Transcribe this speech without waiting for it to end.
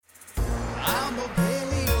a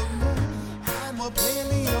paleo nerd. I'm a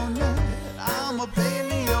paleo nerd. I'm a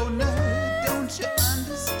paleo nerd. Don't you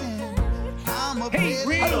understand? I'm a Hey,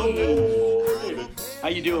 Reed! Hello, David. How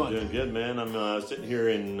you doing? Doing good, man. I'm sitting here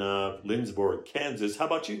in Lindsborg, Kansas. How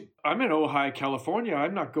about you? I'm in Ojai, California.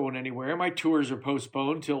 I'm not going anywhere. My tours are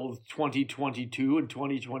postponed till 2022 and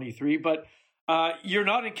 2023, but you're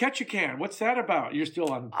not in Ketchikan. What's that about? You're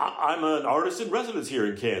still on... I'm an artist in residence here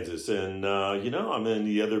in Kansas, and, I'm in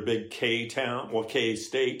the other big K town, well, K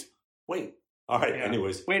state. Wait. All right, Yeah.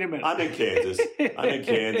 anyways. Wait a minute. I'm in Kansas.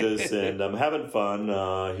 And I'm having fun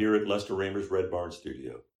here at Lester Raymer's Red Barn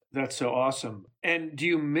Studio. That's so awesome. And do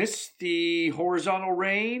you miss the horizontal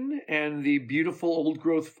rain and the beautiful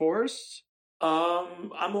old-growth forests?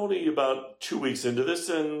 I'm only about 2 weeks into this,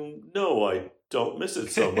 and no, I don't miss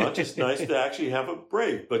it so much. It's nice to actually have a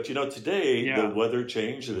break. But, today the weather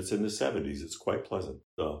changed, and it's in the 70s. It's quite pleasant.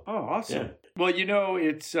 So, Oh, awesome. yeah. Well,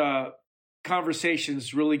 it's...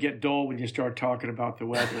 conversations really get dull when you start talking about the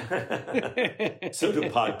weather. So do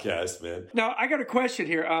podcasts, man. Now, I got a question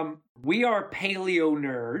here. We are paleo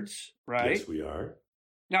nerds, right? Yes, we are.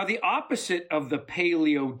 Now, the opposite of the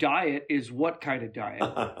paleo diet is what kind of diet?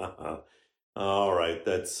 All right,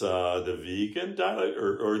 that's the vegan diet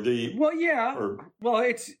or the... Well, yeah. Or, Well,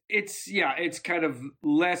 it's kind of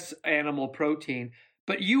less animal protein.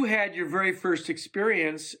 But you had your very first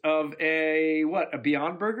experience of a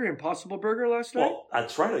Beyond Burger, Impossible Burger last night? well,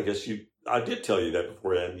 that's right. I guess I did tell you that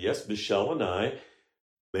beforehand. Yes, Michelle and I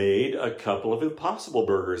made a couple of Impossible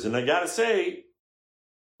Burgers, and I gotta say,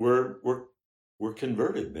 we're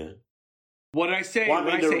converted, man. What I say, Well, I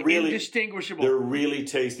mean, when I say really, indistinguishable. They're really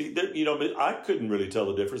tasty. I couldn't really tell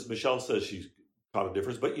the difference. Michelle says she's caught a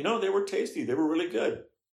difference, but they were tasty. They were really good.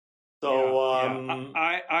 So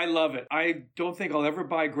I love it. I don't think I'll ever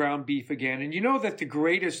buy ground beef again. And you know that the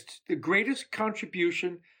greatest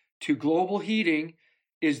contribution to global heating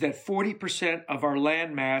is that 40% of our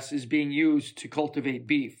land mass is being used to cultivate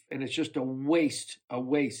beef, and it's just a waste,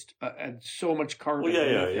 and so much carbon.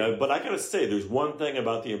 Well, yeah. But I gotta say, there's one thing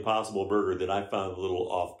about the Impossible Burger that I found a little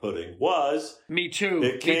off-putting was Me too.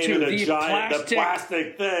 it came in a giant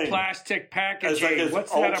plastic thing. Plastic packaging. It's like it's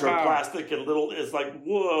What's ultra that about? plastic and little. It's like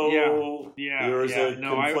whoa. Yeah. There's a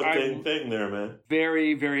No, conflicting thing there, man.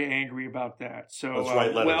 Very, very angry about that. So Let's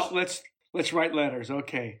write letters. Well, let's write letters.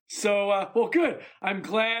 Okay. So well, good. I'm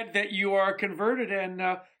glad that you are converted, and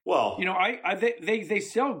Well, they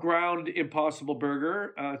sell ground Impossible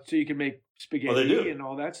Burger, so you can make spaghetti they do? and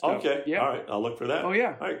all that stuff. okay. Yeah. All right. I'll look for that. Oh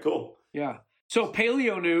yeah. All right. Cool. Yeah. So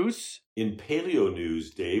paleo news. In paleo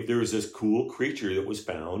news, Dave, there was this cool creature that was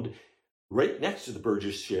found right next to the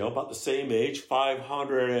Burgess Shale, about the same age,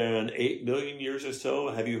 508 million years or so.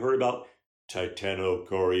 Have you heard about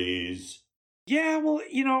Titanochores? Yeah, well,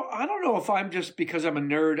 I don't know if I'm just because I'm a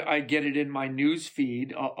nerd, I get it in my news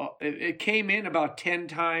feed. It came in about 10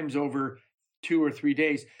 times over 2 or 3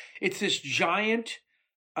 days. It's this giant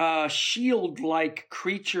shield-like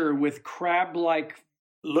creature with crab-like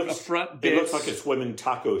front bits. It looks like a swimming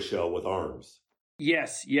taco shell with arms.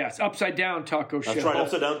 Yes, upside down taco shell. That's right,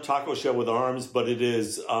 upside down taco shell with arms, but it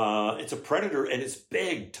is it's a predator and it's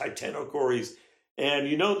big, Titanochores. And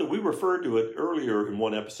that we referred to it earlier in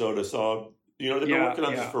one episode. I saw, they've been working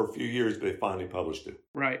on this for a few years, but they finally published it.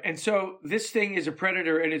 Right. And so this thing is a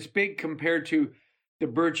predator, and it's big compared to the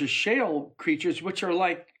Burgess Shale creatures, which are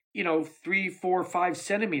like, 3, 4, 5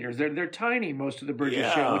 centimeters. They're tiny, most of the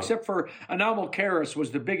Burgess Shale, except for Anomalcaris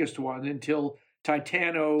was the biggest one until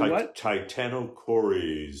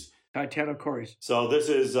Titanochores. Titanochores. So this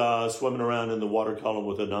is swimming around in the water column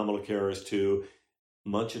with Anomalcaris too,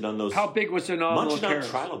 munching on those. How big was Anomalcaris? Munching on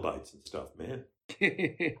trilobites and stuff, man.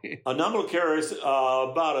 Anomalcaris,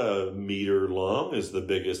 about a meter long is the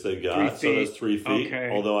biggest they got. 3 feet. So that's 3 feet. Okay.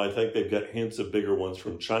 Although I think they've got hints of bigger ones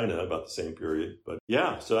from China about the same period. But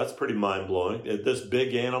yeah, so that's pretty mind blowing. This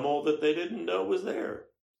big animal that they didn't know was there.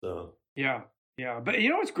 So Yeah. But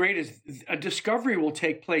what's great is a discovery will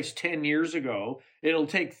take place 10 years ago. It'll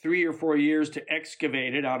take 3 or 4 years to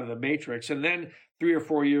excavate it out of the matrix, and then 3 or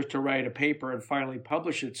 4 years to write a paper and finally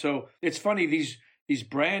publish it. So it's funny, these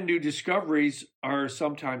brand new discoveries are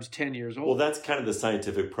sometimes 10 years old. Well, that's kind of the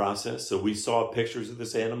scientific process. So we saw pictures of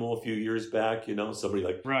this animal a few years back, somebody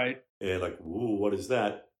right. And ooh, what is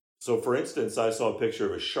that? So for instance, I saw a picture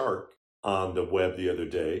of a shark on the web the other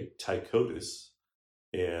day, Tychodus.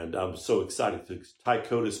 And I'm so excited. The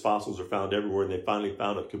Tychodus fossils are found everywhere, and they finally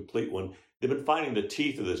found a complete one. They've been finding the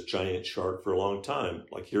teeth of this giant shark for a long time,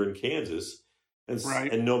 like here in Kansas.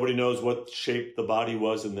 And nobody knows what shape the body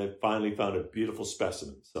was, and they finally found a beautiful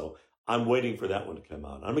specimen. So I'm waiting for that one to come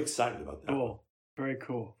out. I'm excited about that. Cool. Very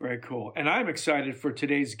cool. Very cool. And I'm excited for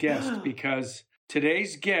today's guest because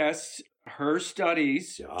today's guest, her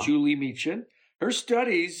studies, Yeah. Julie Meechan, her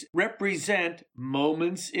studies represent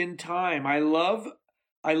moments in time. I love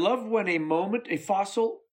when a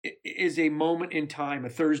fossil is a moment in time, a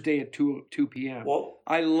Thursday at 2 p.m. Well,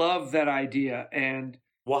 I love that idea. And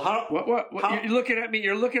how? you're looking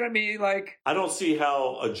at me like, I don't see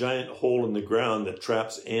how a giant hole in the ground that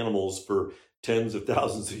traps animals for tens of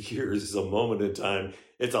thousands of years is a moment in time.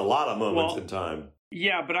 It's a lot of moments in time.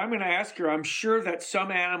 yeah, but I'm going to ask her. I'm sure that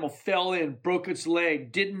some animal fell in, broke its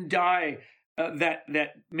leg, didn't die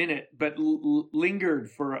that minute, but lingered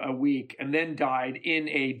for a week and then died in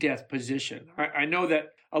a death position. I know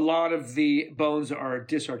that a lot of the bones are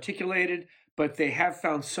disarticulated, but they have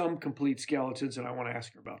found some complete skeletons, and I want to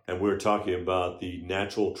ask her about that. And we're talking about the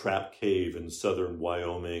natural trap cave in southern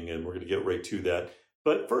Wyoming, and we're going to get right to that.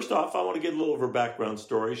 But first off, I want to get a little of her background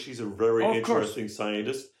story. She's a very interesting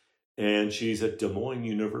scientist, and she's at Des Moines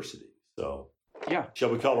University. So, yeah. Shall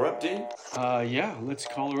we call her up, Dave? Yeah, let's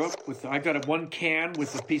call her up. I've got one can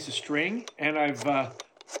with a piece of string, and I've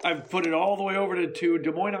put it all the way over to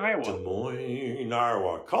Des Moines, Iowa. Des Moines,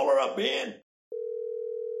 Iowa. Call her up, man.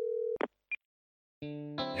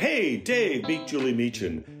 Hey, Dave, meet Julie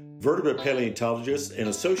Meechan, vertebrate paleontologist and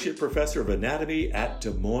associate professor of anatomy at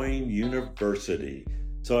Des Moines University.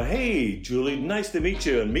 So, hey, Julie, nice to meet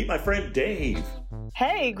you, and meet my friend Dave.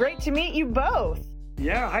 Hey, great to meet you both.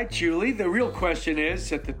 Yeah, hi, Julie. The real question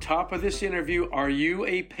is, at the top of this interview, are you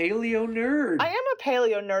a paleo nerd? I am a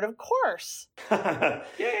paleo nerd, of course.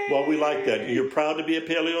 Well, we like that. You're proud to be a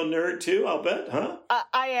paleo nerd, too, I'll bet, huh?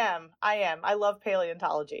 I am. I love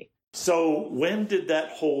paleontology. So when did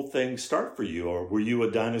that whole thing start for you? Or were you a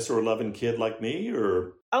dinosaur-loving kid like me,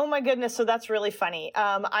 or? Oh my goodness, so that's really funny.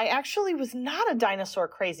 I actually was not a dinosaur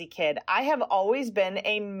crazy kid. I have always been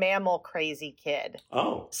a mammal crazy kid.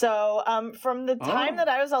 Oh. So from the time that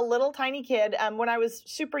I was a little tiny kid, when I was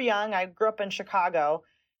super young, I grew up in Chicago,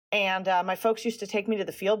 and my folks used to take me to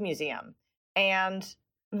the Field Museum. And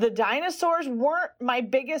the dinosaurs weren't my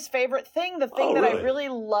biggest favorite thing. The thing that I really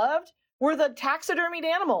loved were the taxidermied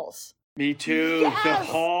animals. Me too. Yes!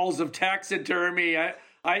 The halls of taxidermy.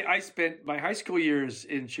 I spent my high school years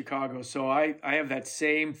in Chicago, so I have that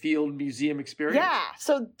same Field Museum experience. Yeah,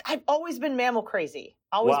 so I've always been mammal crazy.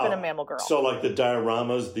 Always been a mammal girl. So like the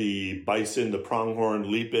dioramas, the bison, the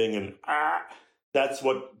pronghorn leaping, and that's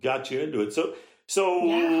what got you into it.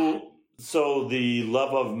 So the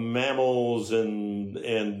love of mammals, and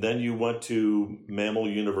then you went to Mammal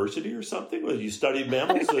University or something? Well, you studied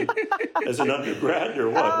mammals as an undergrad,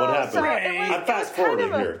 or what? What happened? So I'm fast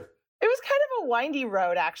forwarding here. It was kind of a windy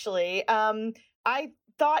road, actually. I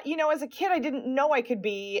thought, as a kid, I didn't know I could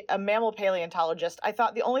be a mammal paleontologist. I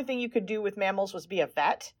thought the only thing you could do with mammals was be a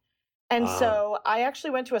vet. And so I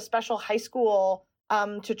actually went to a special high school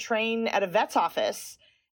to train at a vet's office.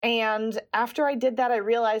 And after I did that, I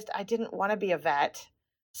realized I didn't want to be a vet.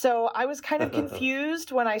 So I was kind of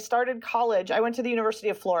confused when I started college. I went to the University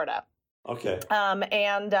of Florida. Okay.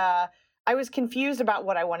 And I was confused about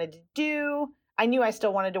what I wanted to do. I knew I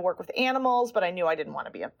still wanted to work with animals, but I knew I didn't want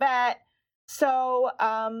to be a vet. So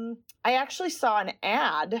I actually saw an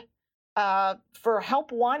ad for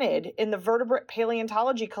help wanted in the vertebrate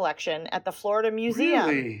paleontology collection at the Florida Museum.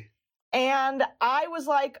 Really? And I was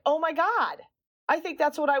like, oh my God, I think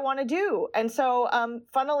that's what I want to do. And so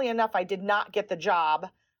funnily enough, I did not get the job,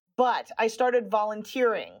 but I started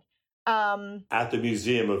volunteering. At the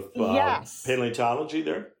Museum of Paleontology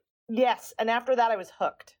there? Yes. And after that, I was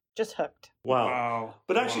hooked. Just hooked. Wow.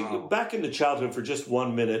 But actually, back into childhood for just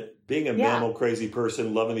 1 minute, being a mammal crazy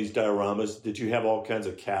person, loving these dioramas, did you have all kinds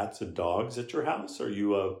of cats and dogs at your house? Are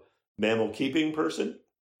you a mammal keeping person?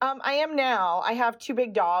 I am now. I have 2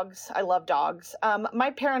 big dogs. I love dogs.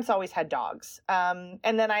 My parents always had dogs. And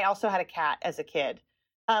then I also had a cat as a kid.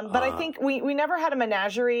 But I think we never had a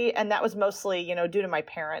menagerie, and that was mostly, due to my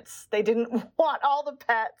parents. They didn't want all the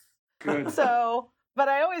pets. Good. But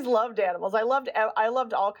I always loved animals. I loved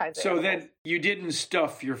all kinds of animals. So then you didn't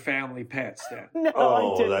stuff your family pets then? No,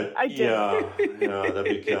 I didn't. I didn't. Yeah, that'd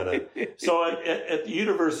be kind of... So at the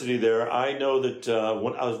university there, I know that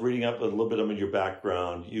when I was reading up a little bit on your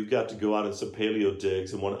background, you got to go out on some paleo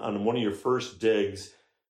digs, and on one of your first digs,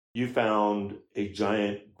 you found a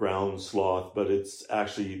giant ground sloth, but it's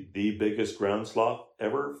actually the biggest ground sloth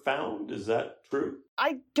ever found. Is that true?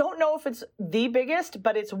 I don't know if it's the biggest,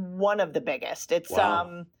 but it's one of the biggest. It's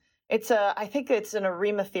I think it's an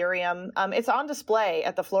Eremotherium. It's on display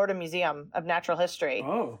at the Florida Museum of Natural History.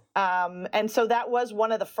 Oh. And so that was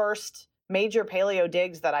one of the first major paleo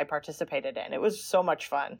digs that I participated in. It was so much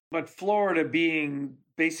fun. But Florida being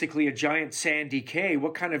basically a giant sandy cay,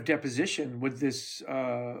 what kind of deposition would this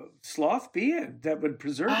sloth be in that would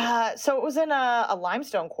preserve it? So it was in a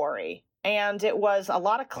limestone quarry, and it was a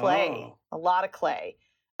lot of clay,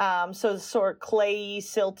 so sort of clayey,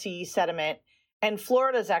 silty sediment. And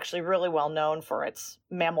Florida is actually really well known for its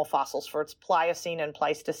mammal fossils, for its Pliocene and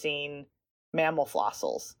Pleistocene mammal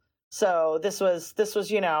fossils. So this was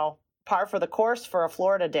par for the course for a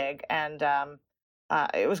Florida dig, and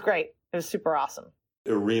it was great. It was super awesome.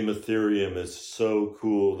 Erematherium is so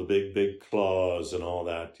cool, the big claws and all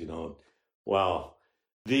that, Wow.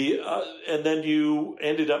 And then you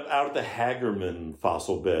ended up out at the Hagerman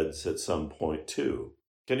fossil beds at some point too.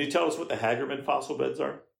 Can you tell us what the Hagerman fossil beds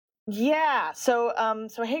are? Yeah, so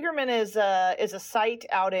Hagerman is a site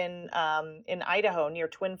out in Idaho near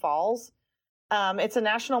Twin Falls. It's a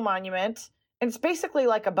national monument, and it's basically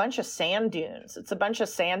like a bunch of sand dunes. It's a bunch of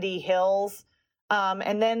sandy hills,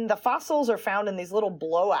 and then the fossils are found in these little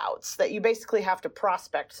blowouts that you basically have to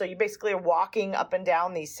prospect. So you basically are walking up and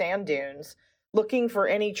down these sand dunes looking for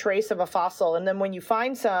any trace of a fossil, and then when you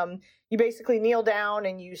find some, you basically kneel down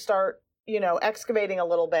and you start, excavating a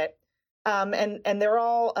little bit. And they're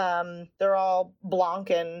all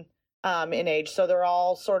Blancan in age, so they're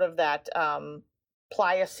all sort of that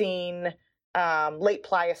Pliocene, late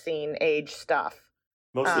Pliocene age stuff.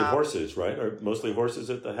 Mostly horses, right? Or mostly horses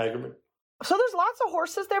at the Hagerman? So there's lots of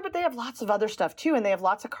horses there, but they have lots of other stuff too, and they have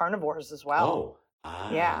lots of carnivores as well. Oh,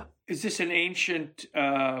 yeah. Is this an ancient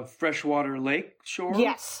freshwater lake shore?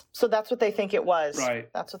 Yes. So that's what they think it was. Right.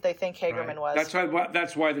 That's what they think Hagerman was.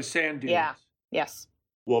 That's why the sand dunes. Yeah. Yes.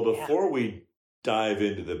 Well, before we dive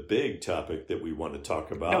into the big topic that we want to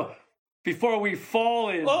talk about. No, before we fall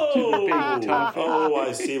into the big topic.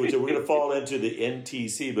 I see. We're going to fall into the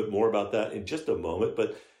NTC, but more about that in just a moment.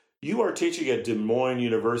 But you are teaching at Des Moines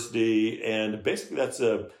University, and basically that's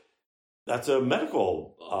a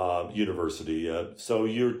medical university. So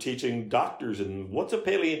you're teaching doctors, and what's a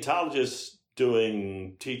paleontologist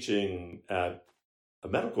doing teaching at a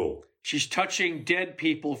medical? She's touching dead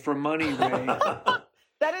people for money, Ray.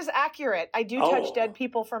 That is accurate. I do touch dead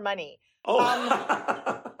people for money. But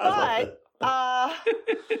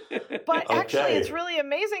actually, it's really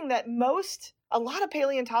amazing that a lot of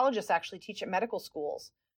paleontologists actually teach at medical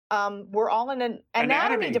schools. We're all in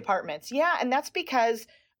anatomy departments. Yeah, and that's because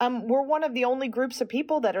we're one of the only groups of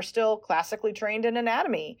people that are still classically trained in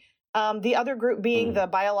anatomy. The other group being the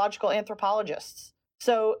biological anthropologists.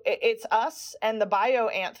 So it's us and the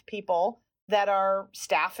bioanth people that are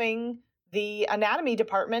staffing the anatomy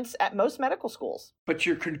departments at most medical schools. But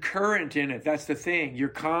you're concurrent in it. That's the thing. You're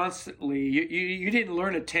constantly, you didn't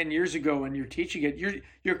learn it 10 years ago and you're teaching it.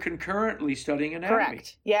 You're concurrently studying anatomy.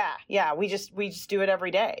 Correct. Yeah. We just do it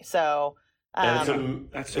every day. So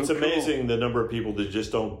it's amazing the number of people that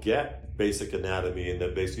just don't get basic anatomy, and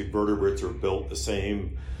that basically vertebrates are built the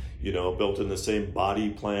same, built in the same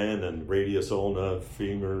body plan, and radius, ulna,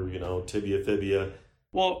 femur, tibia, fibia.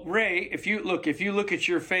 Well, Ray, if you look at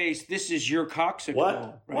your face, this is your coccyx.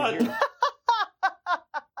 What? Here.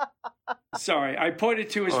 Sorry, I pointed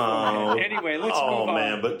to his forehead. Anyway, let's move on. Oh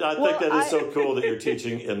man, but I think that is so cool that you're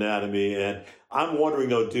teaching anatomy, and I'm wondering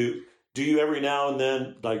though, do you every now and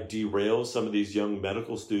then derail some of these young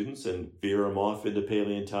medical students and veer them off into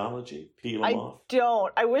paleontology, peel them off? I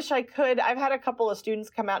don't. I wish I could. I've had a couple of students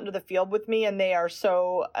come out into the field with me, and they are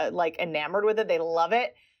so enamored with it. They love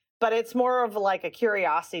it. But it's more of like a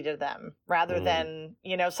curiosity to them rather than,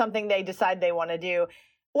 something they decide they want to do.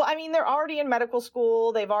 Well, I mean, they're already in medical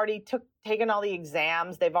school. They've already taken all the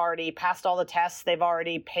exams. They've already passed all the tests. They've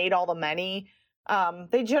already paid all the money.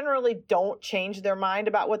 They generally don't change their mind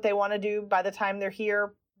about what they want to do by the time they're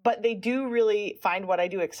here, but they do really find what I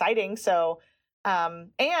do exciting. So,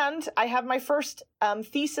 and I have my first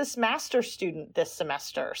thesis master student this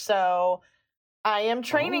semester. So I am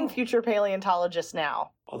training future paleontologists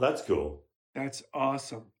now. Oh, that's cool. That's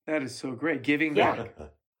awesome. That is so great. Giving back.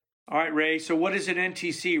 All right, Ray. So what is an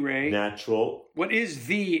NTC, Ray? What is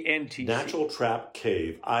the NTC? Natural Trap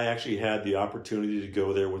Cave. I actually had the opportunity to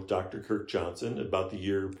go there with Dr. Kirk Johnson about the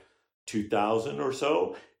year 2000 or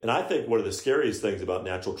so. And I think one of the scariest things about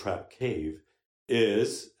Natural Trap Cave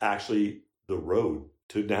is actually the road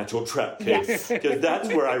to Natural Trap Cave. Because that's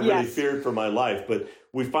where I really feared for my life. But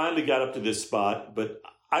we finally got up to this spot, but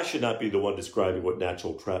I should not be the one describing what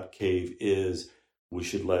Natural Trap Cave is. We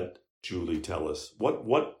should let Julie tell us.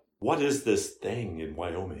 What is this thing in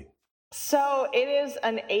Wyoming? So it is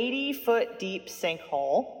an 80-foot deep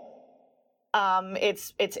sinkhole.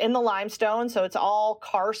 It's in the limestone, so it's all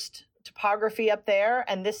karst topography up there.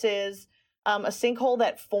 And this is a sinkhole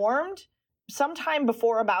that formed sometime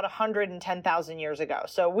before about 110,000 years ago.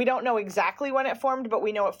 So we don't know exactly when it formed, but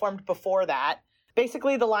we know it formed before that.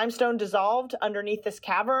 Basically, the limestone dissolved underneath this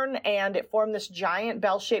cavern, and it formed this giant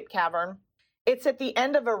bell-shaped cavern. It's at the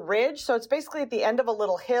end of a ridge, so it's basically at the end of a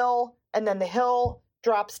little hill, and then the hill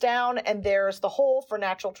drops down, and there's the hole for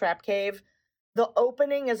Natural Trap Cave. The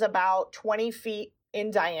opening is about 20 feet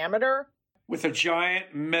in diameter. With a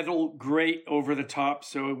giant metal grate over the top,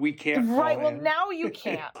 so we can't fall Right, well, in. now you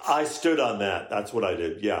can't. I stood on that. That's what I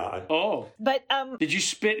did. Yeah. But Did you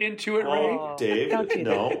spit into it, Ray? Oh, Dave, don't do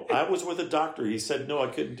no. I was with a doctor. He said no, I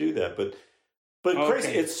couldn't do that. But crazy.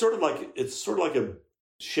 Okay. It's sort of like a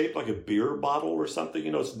shaped like a beer bottle or something.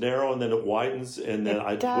 You know, it's narrow and then it widens. And then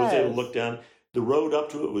I was able to look down. The road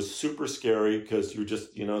up to it was super scary because you're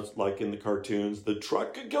just, you know, it's like in the cartoons. The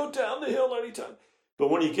truck could go down the hill anytime. But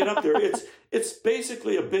when you get up there, it's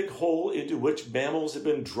basically a big hole into which mammals have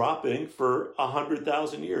been dropping for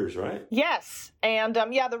 100,000 years, right? Yes. And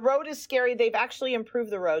the road is scary. They've actually improved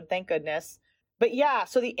the road, thank goodness. But yeah,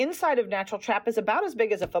 so the inside of Natural Trap is about as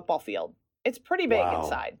big as a football field. It's pretty big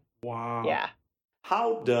inside. Wow. Yeah.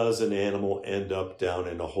 How does an animal end up down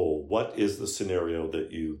in a hole? What is the scenario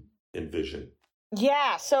that you envision?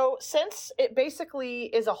 Yeah. So since it basically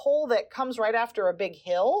is a hole that comes right after a big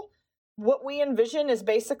hill, what we envision is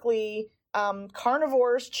basically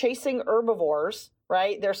carnivores chasing herbivores,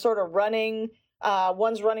 right? They're sort of running.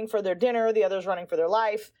 One's running for their dinner, the other's running for their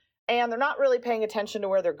life, and they're not really paying attention to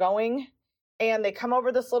where they're going. And they come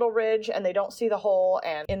over this little ridge and they don't see the hole,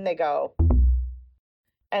 and in they go.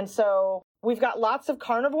 And so we've got lots of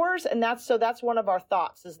carnivores, and that's one of our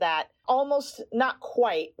thoughts, is that almost not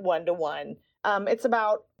quite 1-to-1. It's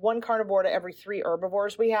about one carnivore to every 3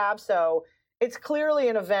 herbivores we have. So it's clearly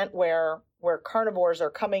an event where carnivores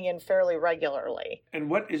are coming in fairly regularly. And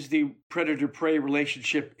what is the predator-prey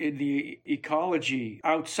relationship in the ecology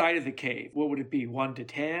outside of the cave? What would it be, 1 to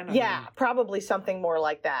 10? Yeah, probably something more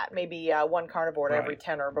like that. Maybe one carnivore to every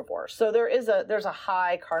 10 herbivores. So there's a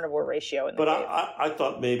high carnivore ratio in the cave. But I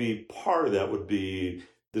thought maybe part of that would be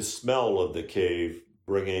the smell of the cave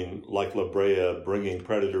bringing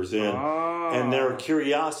predators in. And their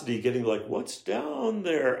curiosity getting like, what's down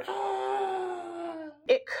there?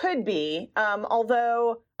 It could be,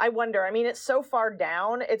 although I wonder. I mean, it's so far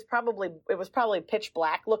down. It was probably pitch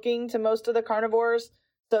black looking to most of the carnivores.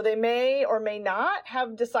 So they may or may not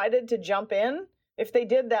have decided to jump in. If they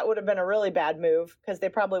did, that would have been a really bad move because they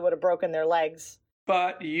probably would have broken their legs.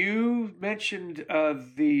 But you mentioned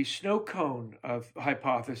the snow cone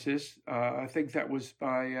hypothesis. I think that was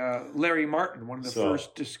by Larry Martin, one of the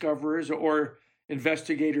first discoverers or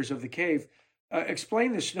investigators of the cave.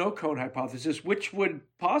 Explain the snow cone hypothesis, which would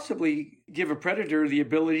possibly give a predator the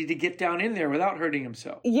ability to get down in there without hurting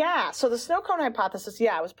himself. Yeah, so the snow cone hypothesis, it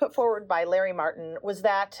was put forward by Larry Martin, was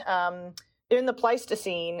that in the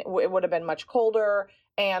Pleistocene, it would have been much colder,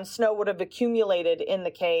 and snow would have accumulated in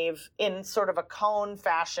the cave in sort of a cone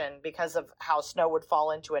fashion because of how snow would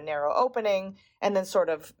fall into a narrow opening and then sort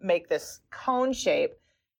of make this cone shape.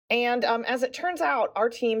 And as it turns out, our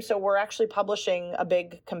team, so we're actually publishing a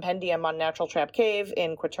big compendium on Natural Trap Cave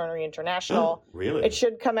in Quaternary International. Really? It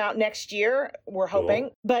should come out next year, we're hoping.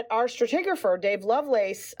 Cool. But our stratigrapher, Dave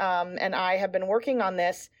Lovelace, and I have been working on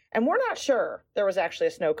this, and we're not sure there was actually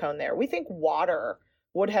a snow cone there. We think water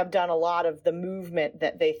would have done a lot of the movement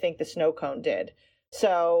that they think the snow cone did.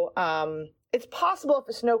 So it's possible if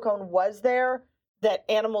a snow cone was there, that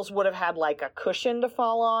animals would have had like a cushion to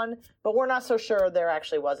fall on, but we're not so sure there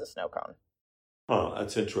actually was a snow cone. Huh,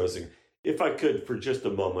 that's interesting. If I could, for just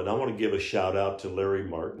a moment, I want to give a shout out to Larry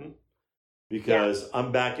Martin because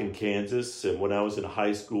I'm back in Kansas, and when I was in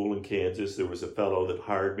high school in Kansas, there was a fellow that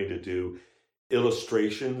hired me to do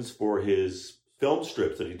illustrations for his film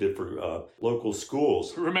strips that he did for local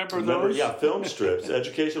schools. Remember those? Yeah, film strips,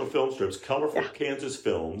 educational film strips, colorful Kansas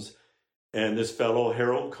films. And this fellow,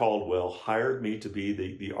 Harold Caldwell, hired me to be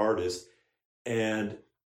the artist. And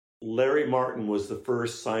Larry Martin was the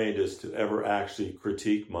first scientist to ever actually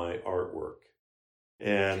critique my artwork.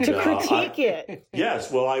 And to critique it. Yes.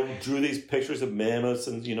 Well, I drew these pictures of mammoths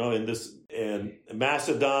and, and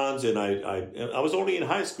mastodons. And I was only in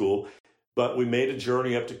high school, but we made a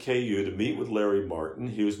journey up to KU to meet with Larry Martin.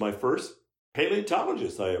 He was my first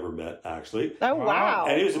paleontologist I ever met, actually. Oh, wow.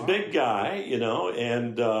 And he was a big guy,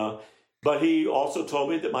 but he also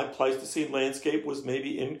told me that my Pleistocene landscape was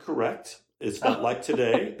maybe incorrect. It's not like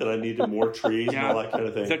today that I needed more trees and all that kind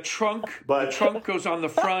of thing. The trunk goes on the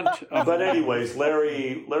front. But anyways,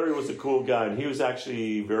 Larry was a cool guy, and he was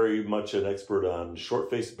actually very much an expert on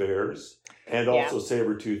short-faced bears and also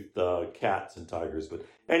saber-toothed cats and tigers. But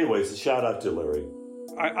anyways, a shout out to Larry.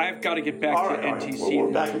 I've got to get back All to right, all right. NTC. Well,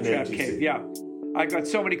 we're back the in the Trap NTC. Cave. Yeah. I've got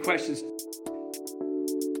so many questions.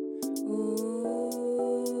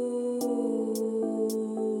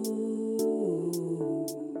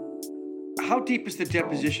 How deep is the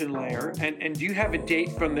deposition layer? And do you have a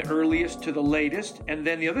date from the earliest to the latest? And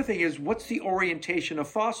then the other thing is, what's the orientation of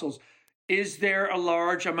fossils? Is there a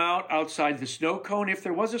large amount outside the snow cone? If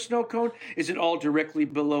there was a snow cone, is it all directly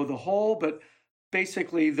below the hole? But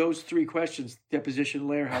basically, those three questions: deposition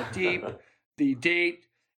layer, how deep, the date,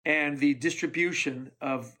 and the distribution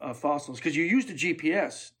of fossils. Because you used a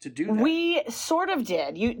GPS to do that. We sort of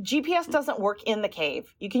did. GPS doesn't work in the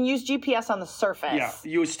cave. You can use GPS on the surface. Yeah,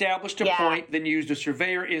 you established a point, then you used a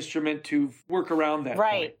surveyor instrument to work around that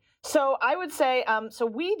right. point. So I would say, so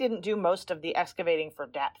we didn't do most of the excavating for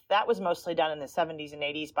depth. That was mostly done in the 70s and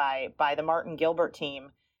 80s by the Martin Gilbert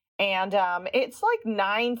team. And it's like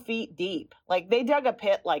 9 feet deep. Like they dug a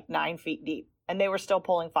pit like 9 feet deep, and they were still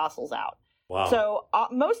pulling fossils out. Wow. So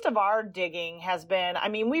most of our digging has been, I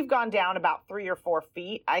mean, we've gone down about 3 or 4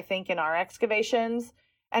 feet, I think, in our excavations.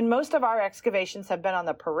 And most of our excavations have been on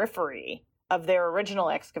the periphery of their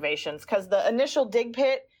original excavations because the initial dig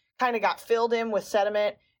pit kind of got filled in with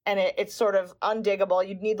sediment, and it's sort of undiggable.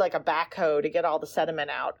 You'd need like a backhoe to get all the sediment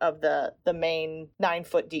out of the main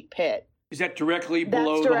 9-foot deep pit. Is that directly below the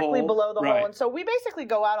hole? That's directly below the Right. hole. And so we basically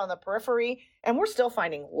go out on the periphery, and we're still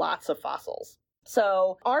finding lots of fossils.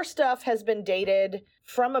 So our stuff has been dated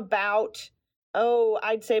from about,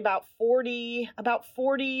 I'd say about 40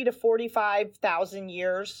 to 45,000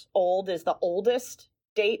 years old is the oldest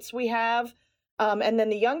dates we have. And then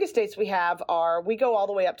the youngest dates we have we go all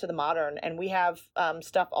the way up to the modern, and we have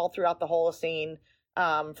stuff all throughout the Holocene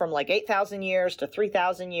from like 8,000 years to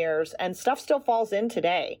 3,000 years, and stuff still falls in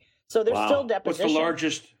today. So there's still deposition.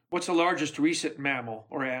 What's the largest recent mammal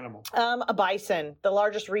or animal? A bison. The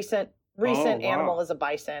largest recent animal is a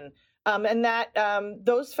bison. And that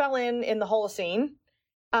those fell in the Holocene.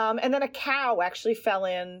 And then a cow actually fell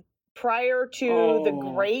in prior to the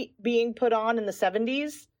grate being put on in the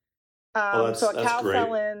 70s. So a cow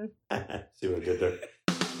fell in. See what I did there?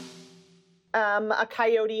 A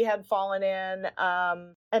coyote had fallen in.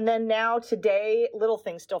 And then now today, little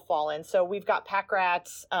things still fall in. So we've got pack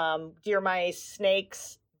rats, deer mice,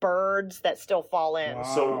 snakes, birds that still fall in. Wow.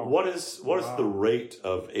 So what is the rate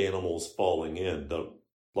of animals falling in, the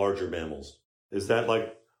larger mammals? Is that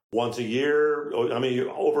like once a year? I mean,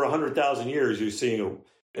 over 100,000 years, you're seeing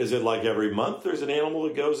is it like every month there's an animal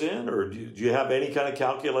that goes in, or do you have any kind of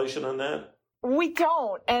calculation on that? We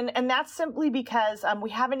don't. And that's simply because we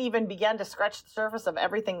haven't even begun to scratch the surface of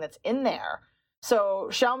everything that's in there. So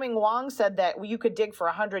Xiaoming Wang said that you could dig for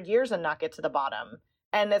 100 years and not get to the bottom.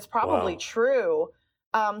 And it's probably true.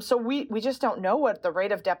 So we just don't know what the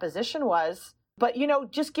rate of deposition was. But,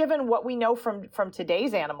 just given what we know from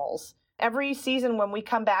today's animals, every season when we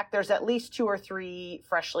come back, there's at least 2 or 3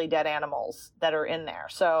 freshly dead animals that are in there.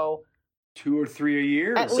 So 2 or 3 a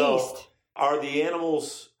year? At least. Are the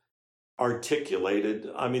animals articulated?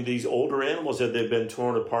 I mean, these older animals, have they been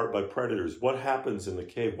torn apart by predators? What happens in the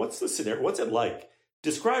cave? What's the scenario? What's it like?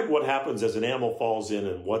 Describe what happens as an animal falls in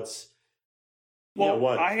and what's... Well,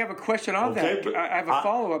 I have a question on that. I have a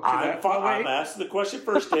follow-up to that. I'm asking the question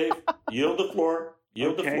first, Dave. Yield the floor.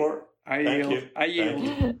 The floor. I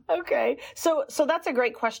yield. Okay. So that's a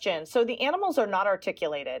great question. So the animals are not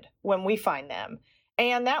articulated when we find them.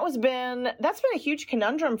 And that's been a huge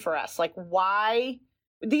conundrum for us. Like, why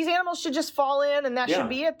these animals should just fall in and that should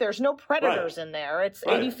be it. There's no predators in there. It's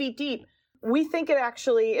 80 feet deep. We think it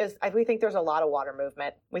actually is. We think there's a lot of water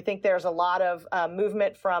movement. We think there's a lot of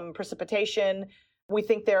movement from precipitation. We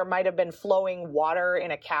think there might have been flowing water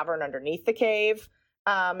in a cavern underneath the cave.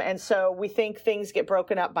 And so we think things get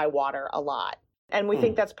broken up by water a lot. And we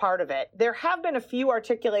think that's part of it. There have been a few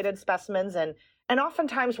articulated specimens, and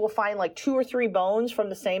oftentimes we'll find like 2 or 3 bones from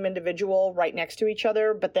the same individual right next to each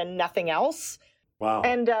other, but then nothing else. Wow.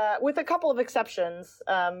 And with a couple of exceptions,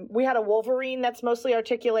 we had a wolverine that's mostly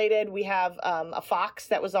articulated. We have a fox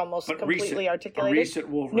that was almost completely articulated. A recent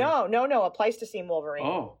wolverine? No, a Pleistocene wolverine.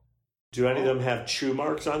 Oh. Do any of them have chew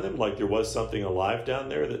marks on them? Like there was something alive down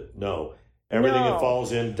there that, no. Everything that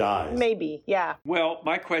falls in dies. Maybe, yeah. Well,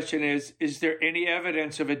 my question is there any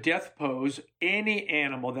evidence of a death pose, any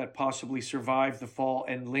animal that possibly survived the fall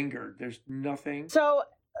and lingered? There's nothing? So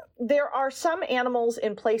there are some animals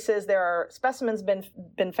in places, there are specimens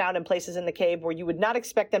been found in places in the cave where you would not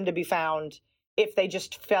expect them to be found if they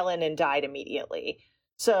just fell in and died immediately.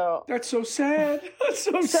 So that's so sad. That's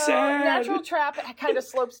so sad. Natural Trap kind of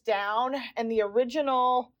slopes down, and the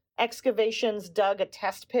original excavations dug a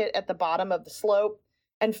test pit at the bottom of the slope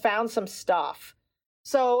and found some stuff.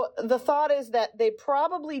 So the thought is that they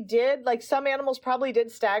probably did, like some animals probably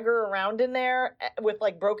did stagger around in there with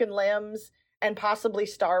like broken limbs and possibly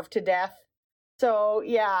starve to death. So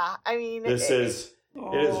yeah, I mean, It is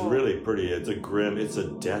really pretty. It's a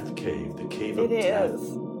death cave, the cave of death.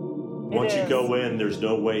 Once you go in, there's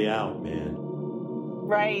no way out, man.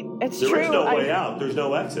 Right, it's true. There is no way out. There's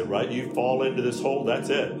no exit, right? You fall into this hole, that's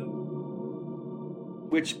it.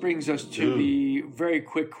 Which brings us to the very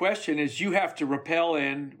quick question: is you have to rappel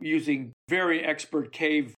in using very expert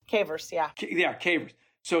cavers, yeah, cavers.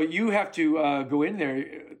 So you have to go in there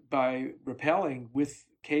by rappelling with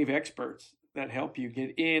cave experts that help you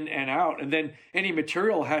get in and out, and then any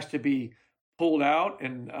material has to be pulled out.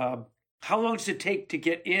 And how long does it take to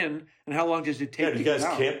get in, and how long does it take to get out? Do you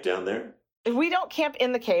guys camp down there? We don't camp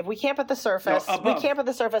in the cave. We camp at the surface. No, we camp at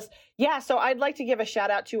the surface. Yeah, so I'd like to give a shout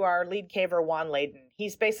out to our lead caver, Juan Layden.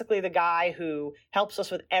 He's basically the guy who helps us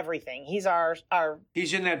with everything. He's our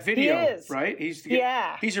He's in that video, he is. Right?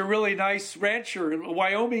 He's a really nice rancher, a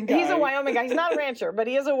Wyoming guy. He's a Wyoming guy. He's not a rancher, but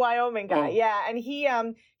he is a Wyoming guy. Oh. Yeah, and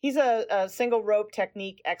he's a single rope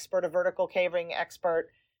technique expert, a vertical caving expert.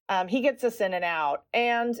 He gets us in and out,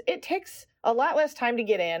 and it takes a lot less time to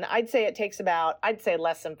get in. I'd say it takes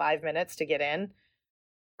less than 5 minutes to get in.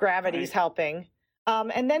 Gravity's helping.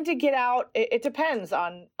 And then to get out, it depends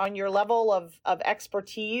on your level of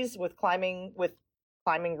expertise with climbing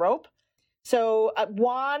rope. So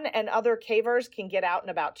Juan and other cavers can get out in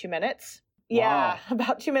about 2 minutes. Wow. Yeah,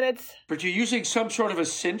 about 2 minutes. But you're using some sort of a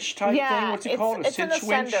cinch type thing? What's it called? It's an ascender.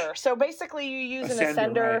 Winch? So basically you use an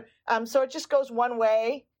ascender. Right. So it just goes one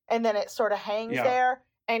way and then it sort of hangs there.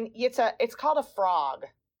 And it's called a frog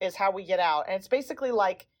is how we get out. And it's basically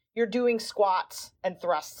like you're doing squats and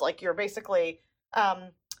thrusts. Like you're basically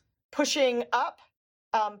pushing up,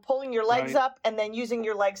 pulling your legs up, and then using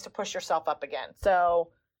your legs to push yourself up again. So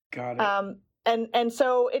got it. And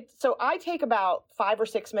so I take about 5 or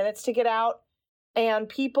 6 minutes to get out, and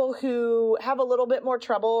people who have a little bit more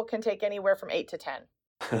trouble can take anywhere from 8 to 10.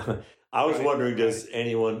 I was wondering, does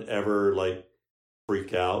anyone ever like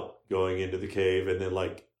freak out going into the cave and then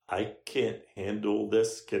like, I can't handle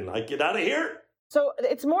this. Can I get out of here? So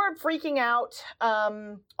it's more freaking out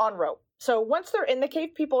on rope. So once they're in the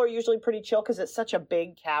cave, people are usually pretty chill because it's such a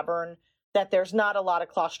big cavern that there's not a lot of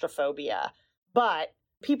claustrophobia. But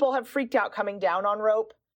people have freaked out coming down on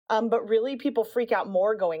rope. But really, people freak out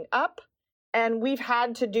more going up. And we've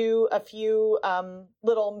had to do a few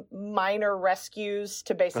little minor rescues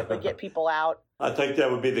to basically get people out. I think that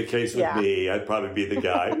would be the case with me. I'd probably be the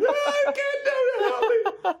guy. No, I can't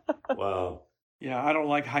do it. Wow. Yeah, I don't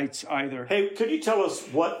like heights either. Hey, could you tell us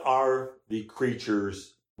what are the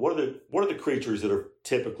creatures? What are the creatures that are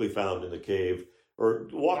typically found in the cave? Or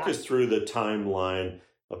walk us through the timeline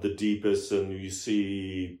of the deepest, and you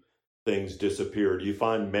see things disappear. Do you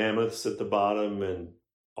find mammoths at the bottom and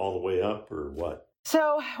all the way up, or what?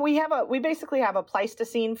 So we basically have a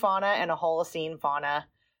Pleistocene fauna and a Holocene fauna.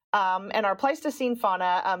 And our Pleistocene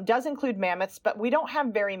fauna does include mammoths, but we don't have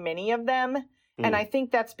very many of them. And I think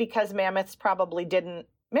that's because mammoths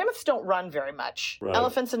don't run very much. Right.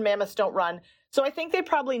 Elephants and mammoths don't run. So I think they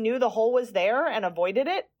probably knew the hole was there and avoided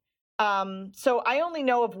it. So I only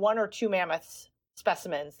know of 1 or 2 mammoth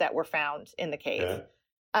specimens that were found in the cave. Okay.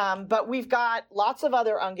 But we've got lots of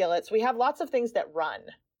other ungulates. We have lots of things that run.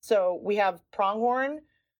 So we have pronghorn,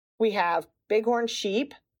 we have bighorn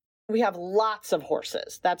sheep, we have lots of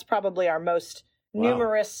horses. That's probably our most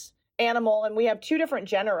numerous animal. And we have 2 different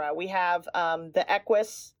genera. We have the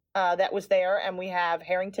Equus that was there, and we have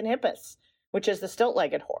Harrington hippus, which is the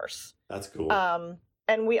stilt-legged horse. That's cool.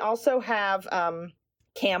 And we also have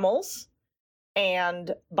camels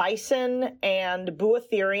and bison and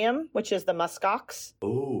Buatherium, which is the muskox.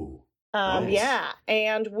 Ooh. Nice. Yeah,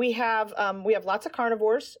 and we have lots of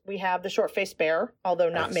carnivores. We have the short-faced bear, although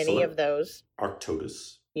not many of those.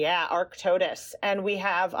 Arctodus. Yeah, Arctodus. And we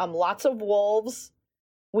have lots of wolves.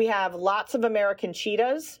 We have lots of American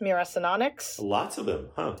cheetahs, Miracinonyx. Lots of them,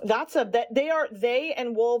 huh? Lots of that. They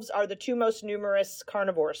and wolves are the 2 most numerous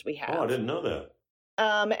carnivores we have. Oh, I didn't know that.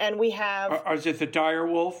 And we have. Is it the dire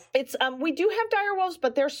wolf? It's we do have dire wolves,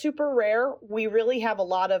 but they're super rare. We really have a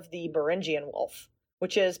lot of the Beringian wolf,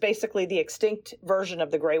 which is basically the extinct version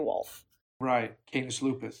of the gray wolf. Right, Canis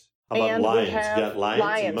lupus. How about lions? You got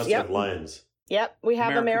lions? You must have lions. Yep, we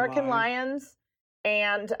have American lions.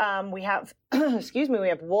 And we have, we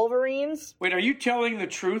have wolverines. Wait, are you telling the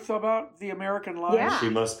truth about the American lion? Yeah. She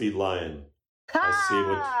must be lion. I see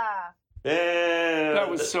what. That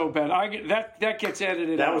was so bad. That gets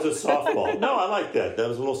edited That out. was a softball. No, I like that. That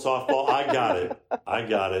was a little softball. I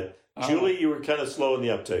got it. Julie, you were kind of slow in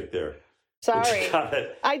the uptake there. Sorry. Got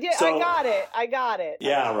it. I did. So- I got it.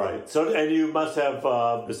 Yeah, right. So, and you must have,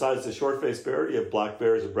 besides the short-faced bear, you have black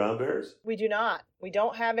bears and brown bears? We do not. We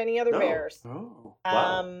don't have any other No. bears. Oh.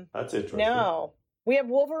 Wow. That's interesting. No. We have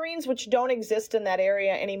wolverines, which don't exist in that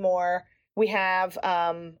area anymore. We have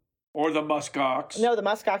Or the muskox. no, the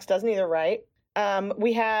muskox doesn't either, right?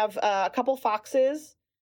 We have a couple foxes,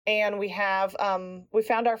 and we have we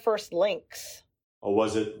found our first lynx. Oh,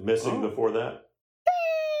 was it missing Oh. before that?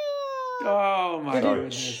 Oh my Sorry.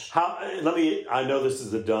 goodness. I know this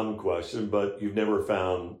is a dumb question, but you've never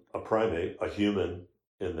found a primate, a human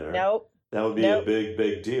in there. Nope. That would be Nope. a big,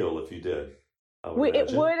 big deal if you did. I would It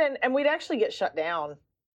imagine. would, and we'd actually get shut down.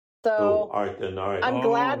 Oh, So all right then. All right. I'm Oh.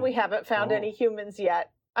 glad we haven't found Oh. any humans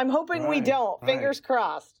yet. I'm hoping we Right, don't. right. Fingers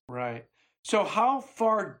crossed. Right. So how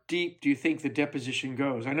far deep do you think the deposition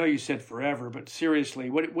goes? I know you said forever, but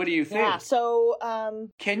seriously, what do you think? Yeah. So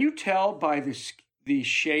Can you tell by the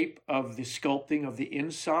shape of the sculpting of the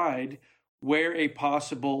inside where a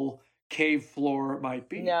possible cave floor might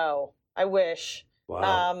be? no, I wish.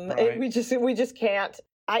 Wow. Right. We just can't.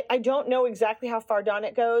 I don't know exactly how far down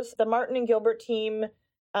it goes. The Martin and Gilbert team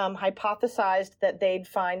hypothesized that they'd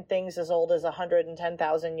find things as old as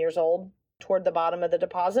 110,000 years old toward the bottom of the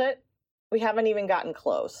deposit. We haven't even gotten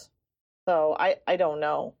close. So I don't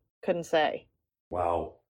know. Couldn't say.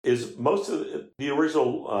 Wow. Is most of the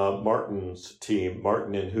original Martin's team,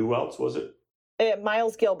 Martin and who else was it?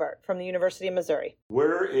 Miles Gilbert from the University of Missouri.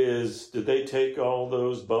 Did they take all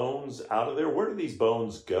those bones out of there? Where do these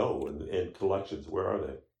bones go in collections? Where are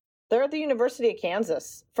they? They're at the University of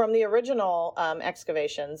Kansas from the original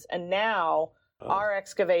excavations, and now our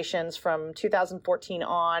excavations from 2014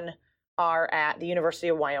 on are at the University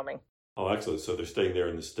of Wyoming. Oh, excellent. So they're staying there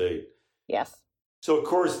in the state. Yes. So, of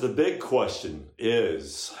course, the big question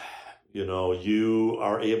is, you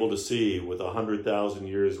are able to see with 100,000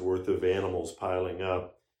 years worth of animals piling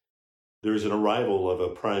up, there's an arrival of a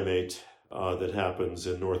primate that happens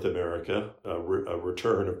in North America, a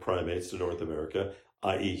return of primates to North America,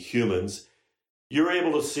 i.e. humans. You're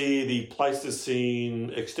able to see the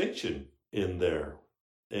Pleistocene extinction in there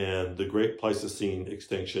and the Great Pleistocene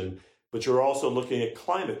extinction, but you're also looking at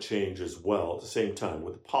climate change as well at the same time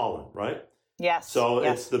with the pollen, right? Yes. So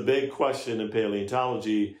yes. it's the big question in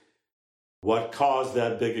paleontology, what caused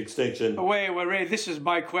that big extinction? Oh, wait, Ray, this is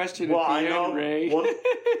my question Well, at the I know. end, Ray.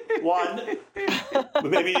 One,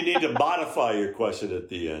 maybe you need to modify your question at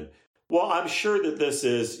the end. Well, I'm sure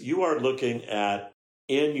that you are looking at,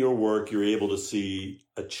 in your work, you're able to see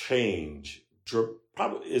a change.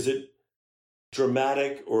 Is it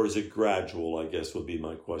dramatic or is it gradual, I guess would be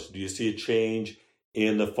my question. Do you see a change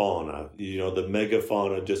in the fauna, the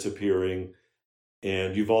megafauna disappearing?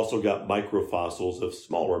 And you've also got microfossils of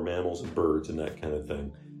smaller mammals and birds and that kind of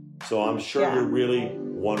thing. So I'm sure Yeah. you're really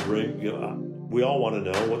wondering, we all want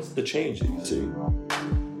to know, what's the change that you see?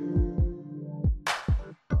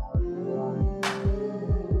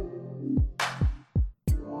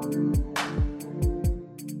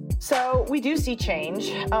 So we do see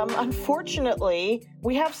change. Unfortunately,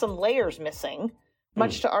 we have some layers missing.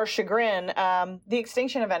 Much to our chagrin, the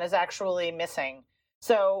extinction event is actually missing.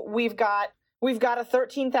 So we've got a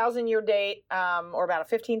 13,000 year date, or about a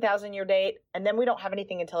 15,000 year date, and then we don't have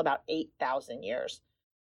anything until about 8,000 years.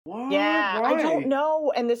 What? Yeah, Why? I don't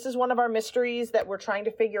know, and this is one of our mysteries that we're trying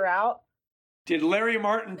to figure out. Did Larry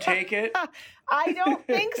Martin take it? I don't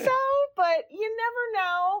think so, but you never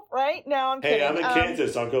know, right? No, I'm Hey, kidding. I'm in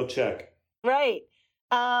Kansas. I'll go check. Right.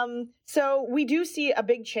 So we do see a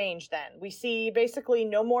big change then. We see basically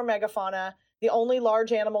no more megafauna. The only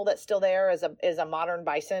large animal that's still there is a modern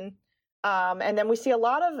bison. And then we see a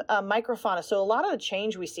lot of microfauna. So a lot of the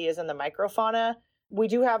change we see is in the microfauna. We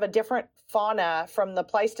do have a different fauna from the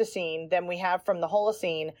Pleistocene than we have from the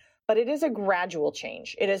Holocene, but it is a gradual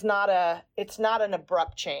change. It's not an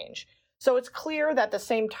abrupt change. So it's clear that the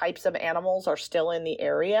same types of animals are still in the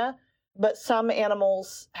area, but some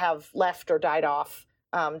animals have left or died off,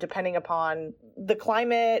 depending upon the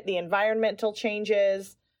climate, the environmental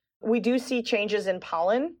changes. We do see changes in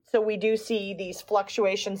pollen. So we do see these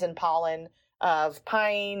fluctuations in pollen of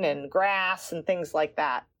pine and grass and things like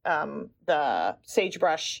that, the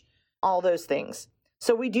sagebrush, all those things.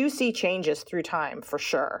 So we do see changes through time for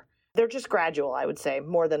sure. They're just gradual, I would say,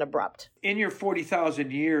 more than abrupt. In your 40,000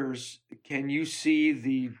 years, can you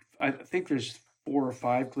see I think there's 4 or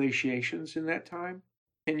 5 glaciations in that time?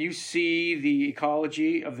 Can you see the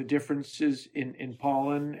ecology of the differences in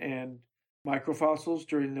pollen and microfossils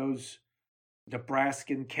during those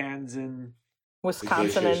Nebraskan, Kansan?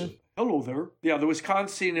 Wisconsin and Hello there. Yeah, the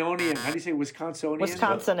Wisconsinian. How do you say Wisconsinian?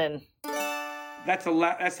 Wisconsin and That's the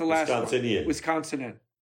last one. Wisconsinian. Wisconsin.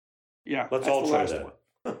 Yeah, Let's that's all the try last that.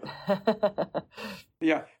 one.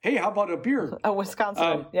 Yeah. Hey, how about a beer? A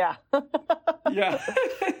Wisconsin, yeah. Yeah.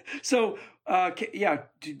 So,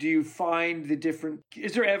 do you find the different?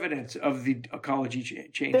 Is there evidence of the ecology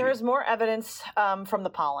changing? There is more evidence from the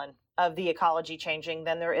pollen of the ecology changing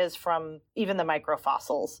than there is from even the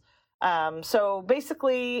microfossils. So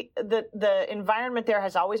basically, the environment there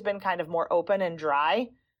has always been kind of more open and dry,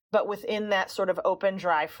 but within that sort of open,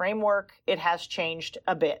 dry framework, it has changed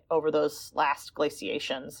a bit over those last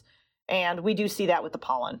glaciations. And we do see that with the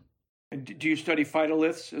pollen. And do you study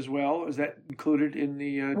phytoliths as well? Is that included in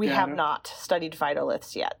the We data? have not studied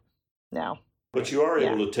phytoliths yet. No. But you are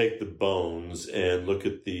able to take the bones and look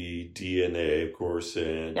at the DNA, of course,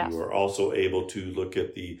 and Yes. you are also able to look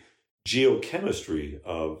at the geochemistry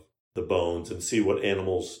of the bones and see what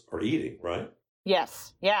animals are eating, right?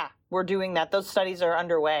 Yes. Yeah, we're doing that. Those studies are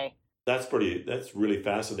underway. That's really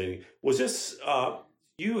fascinating. Was this,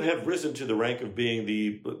 you have risen to the rank of being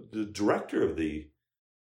the director of the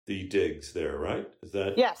digs there, right? Is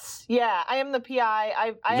that? Yes. Yeah, I am the PI.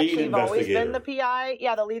 I actually have always been the PI.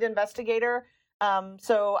 Yeah, the lead investigator.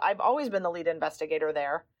 So I've always been the lead investigator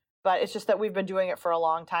there, but it's just that we've been doing it for a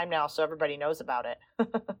long time now, so everybody knows about it.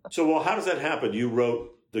 So, well, how does that happen? You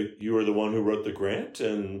were the one who wrote the grant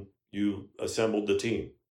and you assembled the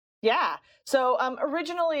team. Yeah. So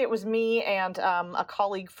originally it was me and a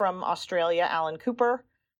colleague from Australia, Alan Cooper,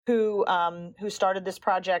 who started this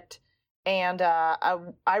project. And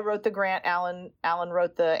I wrote the grant. Alan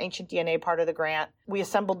wrote the ancient DNA part of the grant. We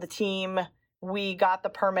assembled the team. We got the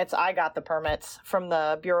permits. I got the permits from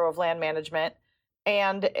the Bureau of Land Management.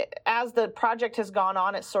 And as the project has gone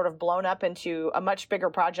on, it's sort of blown up into a much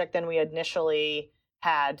bigger project than we initially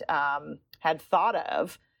had thought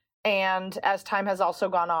of. And as time has also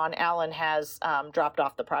gone on, Alan has dropped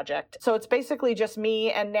off the project. So it's basically just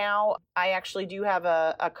me. And now I actually do have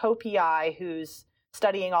a co-PI who's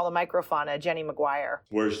studying all the microfauna, Jenny McGuire.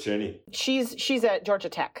 Where's Jenny? She's at Georgia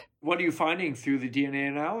Tech. What are you finding through the DNA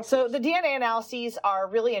analysis? So the DNA analyses are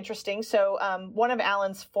really interesting. So one of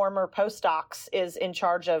Alan's former postdocs is in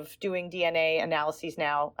charge of doing DNA analyses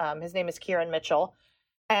now. His name is Kieran Mitchell.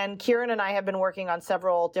 And Kieran and I have been working on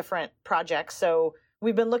several different projects. So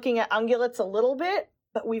we've been looking at ungulates a little bit,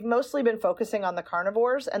 but we've mostly been focusing on the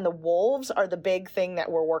carnivores, and the wolves are the big thing that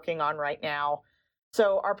we're working on right now.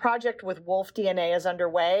 So our project with wolf DNA is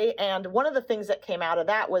underway, and one of the things that came out of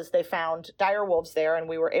that was they found dire wolves there, and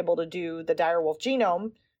we were able to do the dire wolf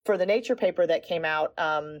genome for the Nature paper that came out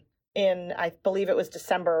in, I believe it was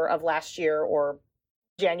December of last year or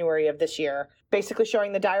January of this year, basically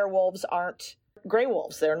showing the dire wolves aren't gray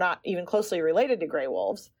wolves. They're not even closely related to gray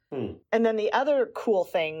wolves. And then the other cool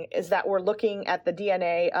thing is that we're looking at the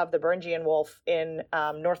DNA of the Beringian wolf in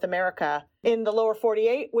North America in the lower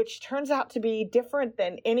 48, which turns out to be different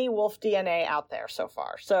than any wolf DNA out there so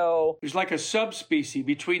far. So there's like a subspecies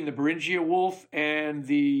between the Beringia wolf and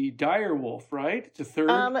the dire wolf, right? It's a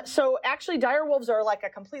third. So actually, dire wolves are like a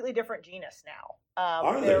completely different genus now.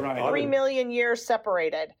 Are they? They're Right. 3 million years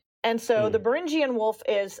separated. And so the Beringian wolf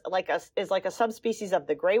is like a subspecies of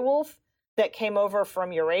the gray wolf that came over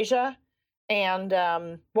from Eurasia. And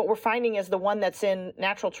what we're finding is the one that's in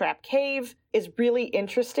Natural Trap Cave is really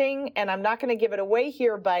interesting. And I'm not going to give it away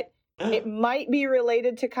here, but it might be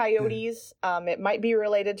related to coyotes. It might be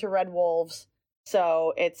related to red wolves.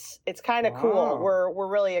 So it's kind of cool. We're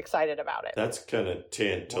really excited about it. That's kind of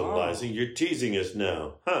tantalizing. Wow. You're teasing us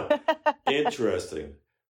now. Huh. Interesting.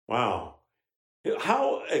 Wow.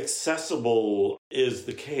 How accessible is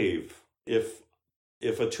the cave if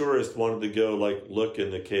a tourist wanted to go look in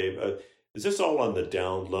the cave? Is this all on the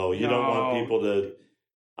down low? You don't want people to.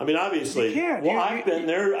 I mean, obviously. I've been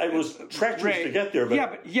there. I was treacherous Ray, to get there.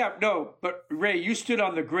 But but Ray, you stood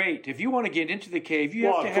on the grate. If you want to get into the cave, you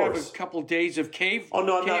have to have a couple days of cave. Oh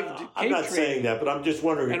no, I'm not saying that, but I'm just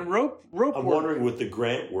wondering. And rope. I'm wondering with the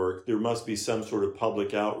grant work, there must be some sort of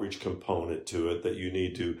public outreach component to it that you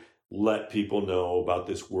need to let people know about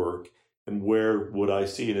this work. And where would I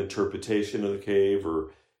see an interpretation of the cave,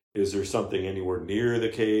 or is there something anywhere near the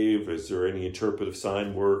cave? Is there any interpretive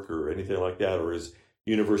sign work or anything like that? Or is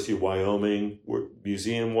University of Wyoming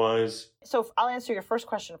museum-wise? So I'll answer your first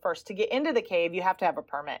question first. To get into the cave, you have to have a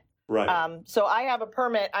permit. Right. So I have a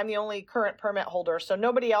permit. I'm the only current permit holder. So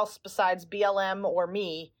nobody else besides BLM or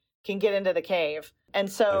me can get into the cave. And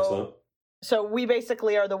so... Excellent. So we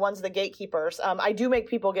basically are the ones, the gatekeepers. I do make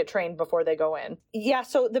people get trained before they go in. Yeah,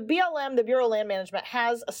 so the BLM, the Bureau of Land Management,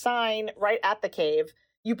 has a sign right at the cave.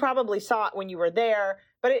 You probably saw it when you were there,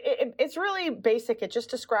 but it's really basic. It just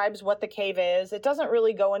describes what the cave is. It doesn't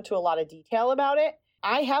really go into a lot of detail about it.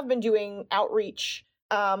 I have been doing outreach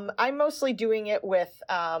I'm mostly doing it with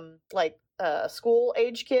school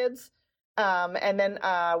age kids. And then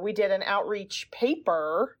we did an outreach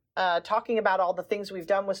paper talking about all the things we've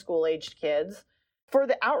done with school aged kids. For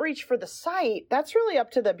the outreach for the site, that's really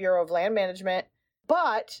up to the Bureau of Land Management.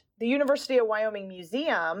 But the University of Wyoming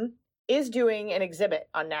Museum is doing an exhibit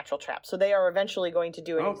on natural traps. So they are eventually going to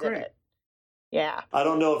do an exhibit. Great. Yeah. I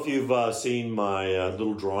don't know if you've seen my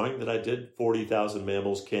little drawing that I did. 40,000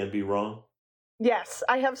 mammals can be wrong. Yes,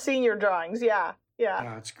 I have seen your drawings. Yeah. Yeah.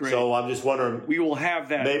 That's great. So I'm just wondering. We will have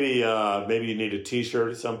that. Maybe you need a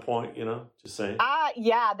T-shirt at some point, just saying.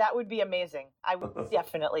 Yeah, that would be amazing. I would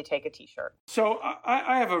definitely take a T-shirt. So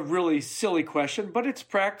I have a really silly question, but it's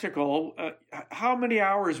practical. How many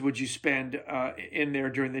hours would you spend in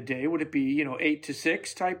there during the day? Would it be, 8 to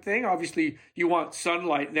 6 type thing? Obviously, you want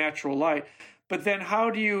sunlight, natural light. But then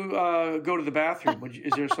how do you go to the bathroom?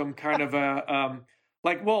 Is there some kind of a...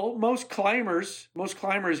 most climbers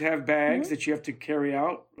have bags that you have to carry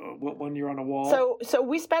out when you're on a wall. So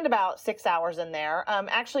we spend about 6 hours in there.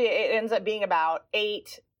 Actually, it ends up being about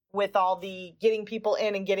 8 with all the getting people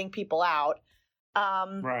in and getting people out.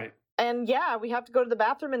 Right. And yeah, we have to go to the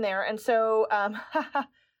bathroom in there. And so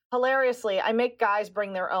hilariously, I make guys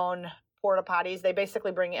bring their own porta potties. They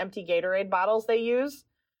basically bring empty Gatorade bottles they use.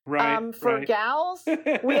 Right. For gals,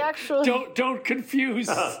 we actually don't confuse.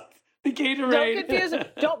 The Gatorade. Don't confuse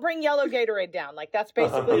it. Don't bring yellow Gatorade down. That's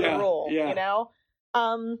basically the rule,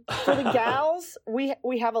 For the gals,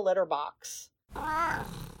 we have a litter box.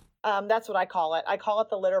 That's what I call it. I call it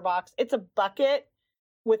the litter box. It's a bucket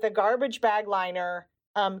with a garbage bag liner,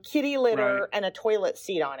 kitty litter, and a toilet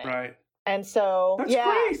seat on it. Right. And so, that's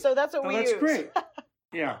great. So that's what we use. That's great.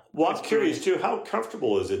 Yeah. Well, I'm curious, too, how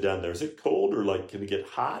comfortable is it down there? Is it cold or, can it get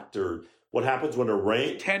hot or... What happens when it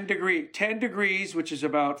rains? 10 degrees, which is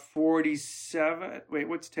about 47. Wait,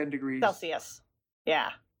 what's 10 degrees? Celsius.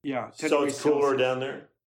 Yeah. Yeah. So it's cooler down there?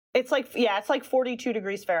 It's like 42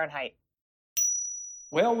 degrees Fahrenheit.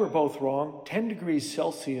 Well, we're both wrong. 10 degrees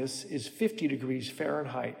Celsius is 50 degrees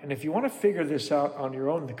Fahrenheit. And if you want to figure this out on your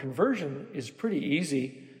own, the conversion is pretty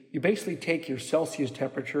easy. You basically take your Celsius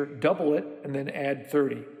temperature, double it, and then add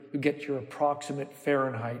 30. You get your approximate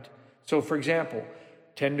Fahrenheit. So, for example,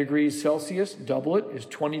 10 degrees Celsius, double it, is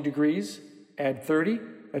 20 degrees. Add 30,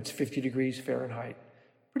 that's 50 degrees Fahrenheit.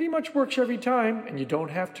 Pretty much works every time, and you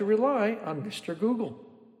don't have to rely on Mr. Google.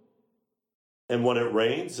 And when it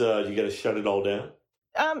rains, you got to shut it all down?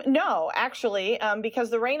 No, actually, because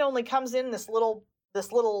the rain only comes in this little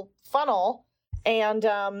funnel,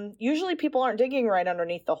 and usually people aren't digging right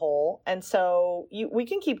underneath the hole, and so we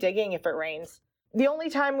can keep digging if it rains. The only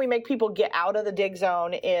time we make people get out of the dig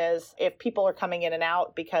zone is if people are coming in and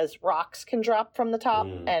out because rocks can drop from the top,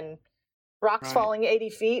 and rocks falling 80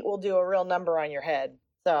 feet will do a real number on your head.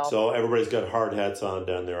 So everybody's got hard hats on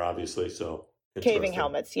down there, obviously. So caving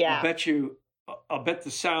helmets, yeah. I'll bet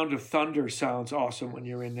the sound of thunder sounds awesome when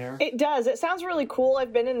you're in there. It does. It sounds really cool.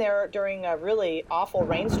 I've been in there during a really awful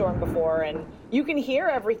rainstorm before, and you can hear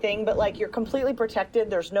everything, but you're completely protected.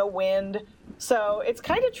 There's no wind. So it's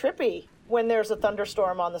kind of trippy when there's a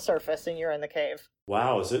thunderstorm on the surface and you're in the cave.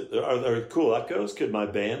 Wow. Are there cool echoes? Could my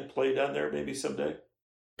band play down there maybe someday?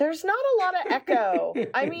 There's not a lot of echo.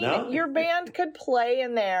 I mean, your band could play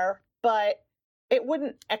in there, but it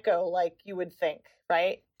wouldn't echo like you would think,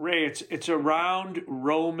 right? Ray, it's a round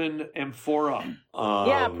Roman amphora.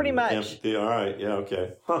 Yeah, pretty much. All right. Yeah,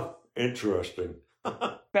 okay. Huh. Interesting.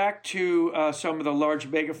 Back to some of the large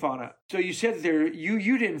megafauna. So you said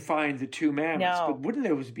you didn't find the 2 mammoths, but wouldn't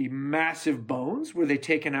those be massive bones? Were they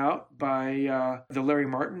taken out by the Larry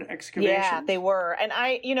Martin excavation? Yeah, they were. And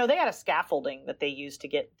they had a scaffolding that they used to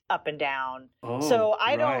get up and down. Oh, so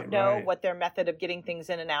I don't know what their method of getting things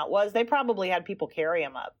in and out was. They probably had people carry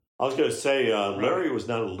them up. I was going to say, Larry was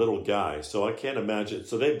not a little guy, so I can't imagine.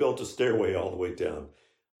 So they built a stairway all the way down.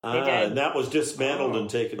 They did. And that was dismantled and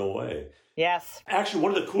taken away. Yes. Actually,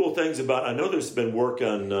 one of the cool things I know there's been work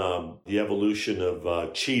on the evolution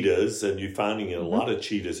of cheetahs, and you're finding a lot of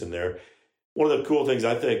cheetahs in there. One of the cool things,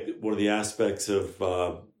 I think, one of the aspects of,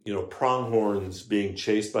 pronghorns being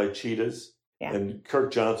chased by cheetahs. Yeah. And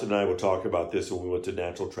Kirk Johnson and I would talk about this when we went to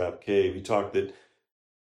Natural Trap Cave. He talked that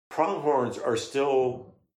pronghorns are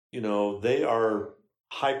still, they are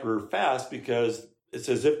hyper fast because it's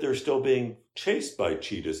as if they're still being chased by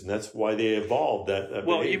cheetahs, and that's why they evolved that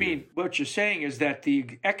Well, behavior. You mean, what you're saying is that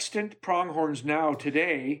the extant pronghorns now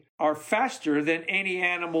today are faster than any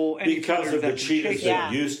animal, because of the cheetahs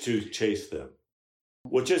that used to chase them,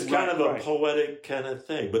 which is kind of a poetic kind of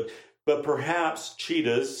thing. But perhaps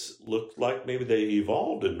cheetahs look like maybe they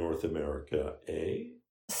evolved in North America, eh?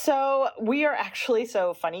 So we are actually,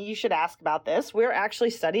 so funny you should ask about this. We're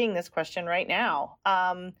actually studying this question right now.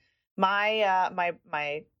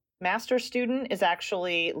 My master's student is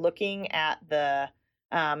actually looking at the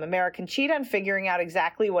American cheetah and figuring out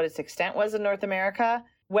exactly what its extent was in North America,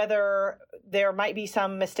 whether there might be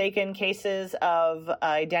some mistaken cases of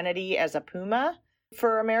identity as a puma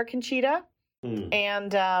for American cheetah.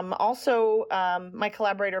 And also my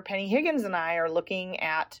collaborator Penny Higgins and I are looking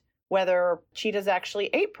at whether cheetahs actually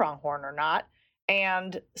ate pronghorn or not.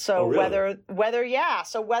 And so whether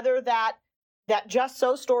that just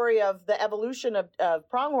so story of the evolution of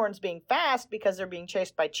pronghorns being fast because they're being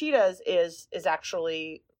chased by cheetahs is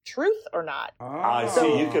actually truth or not. I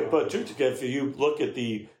see. You can put two together. If you look at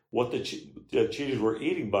what the cheetahs were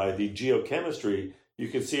eating by the geochemistry, you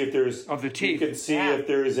can see if there's of the teeth. You can see if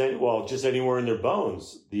there is just anywhere in their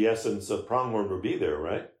bones, the essence of pronghorn would be there,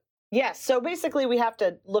 right? Yes. So basically, we have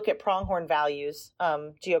to look at pronghorn values,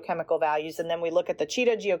 geochemical values, and then we look at the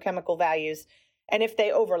cheetah geochemical values, and if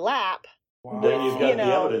they overlap. Wow. Then you've got the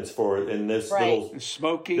evidence for it, and this little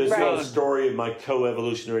smoky. This little story of my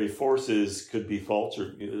co-evolutionary forces could be false.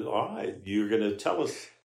 Or all right, you're going to tell us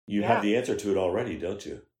you have the answer to it already, don't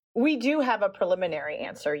you? We do have a preliminary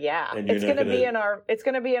answer. Yeah, and it's going to be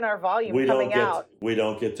in our volume coming out. We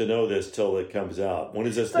don't get to know this till it comes out. When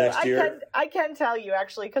is this next year? I can tell you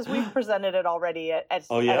actually because we've presented it already at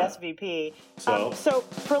SVP. So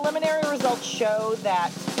preliminary results show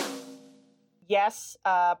that. Yes,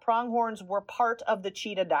 pronghorns were part of the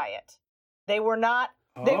cheetah diet. They were not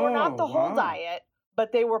the whole diet,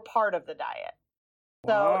 but they were part of the diet.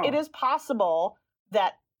 So it is possible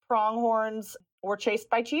that pronghorns were chased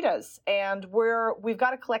by cheetahs, and we've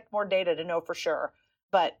got to collect more data to know for sure.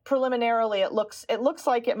 But preliminarily, it looks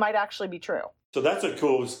like it might actually be true. So that's a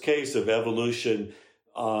cool case of evolution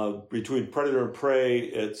between predator and prey.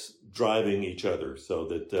 It's driving each other, so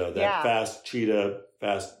that fast cheetah,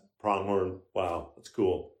 fast pronghorn. Wow, that's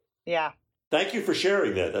cool. Yeah. Thank you for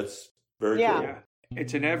sharing that. That's very cool. Yeah.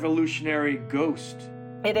 It's an evolutionary ghost.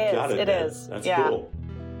 It is. It is. That's cool.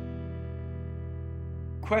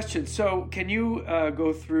 Question. So can you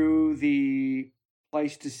go through the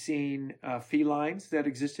Pleistocene felines that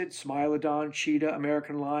existed? Smilodon, cheetah,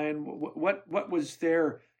 American lion. What was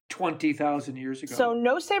there 20,000 years ago? So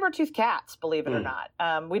no saber-toothed cats, believe it or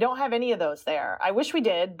not. We don't have any of those there. I wish we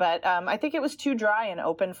did, but I think it was too dry and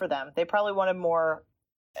open for them. They probably wanted more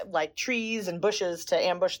like trees and bushes to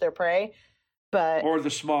ambush their prey. Or the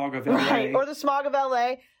smog of LA. Right, or the smog of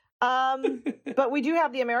LA. But we do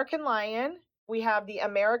have the American lion. We have the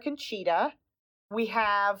American cheetah. We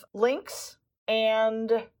have lynx.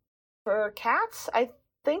 And for cats, I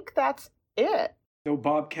think that's it. No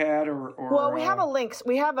bobcat or well, we have a lynx.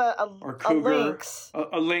 We have a lynx.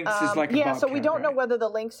 A lynx is like a bobcat. So we don't know whether the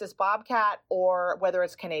lynx is bobcat or whether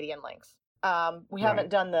it's Canadian lynx. We haven't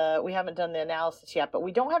done the analysis yet, but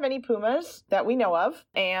we don't have any pumas that we know of,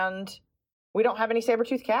 and we don't have any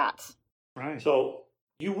saber-toothed cats. Right. So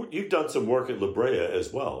you've done some work at La Brea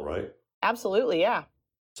as well, right? Absolutely, yeah.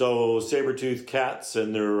 So saber-toothed cats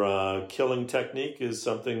and their killing technique is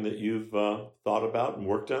something that you've thought about and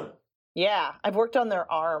worked on? Yeah, I've worked on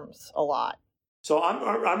their arms a lot. So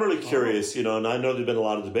I'm really curious, and I know there's been a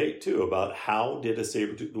lot of debate too about how did a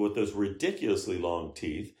saber-tooth with those ridiculously long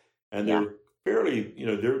teeth, and they're fairly,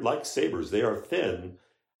 they're like sabers, they are thin.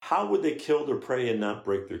 How would they kill their prey and not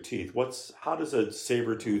break their teeth? How does a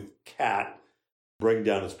saber-toothed cat bring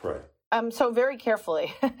down its prey? So very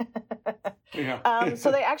carefully.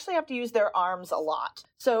 So they actually have to use their arms a lot.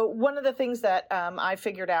 So one of the things that I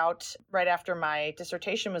figured out right after my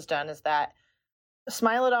dissertation was done is that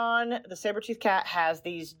Smilodon, the saber-toothed cat, has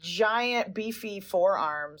these giant beefy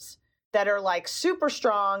forearms that are like super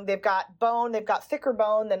strong. They've got bone, they've got thicker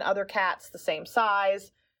bone than other cats the same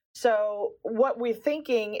size. So what we're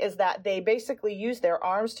thinking is that they basically use their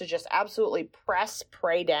arms to just absolutely press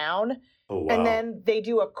prey down. Oh, wow. And then they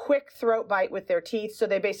do a quick throat bite with their teeth. So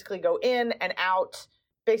they basically go in and out,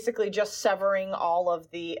 basically just severing all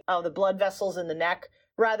of the blood vessels in the neck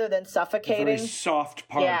rather than suffocating. The very soft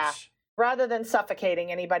parts. Yeah. Rather than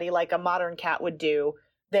suffocating anybody like a modern cat would do,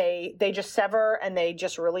 they just sever and they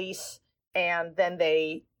just release, and then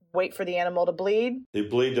they wait for the animal to bleed. They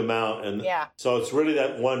bleed them out. And so it's really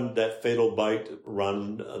that fatal bite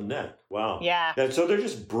around the neck. Wow. Yeah. And so they're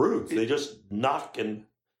just brutes. They just knock and...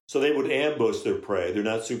 So they would ambush their prey. They're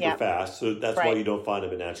not super fast, so that's why you don't find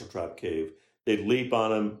them in Natural Trap Cave. They'd leap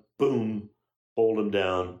on them, boom, hold them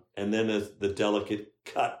down, and then the delicate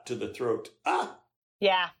cut to the throat. Ah!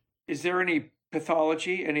 Yeah. Is there any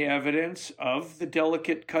pathology, any evidence of the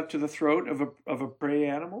delicate cut to the throat of a prey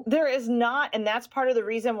animal? There is not, and that's part of the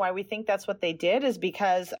reason why we think that's what they did, is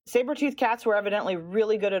because saber-toothed cats were evidently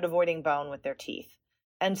really good at avoiding bone with their teeth.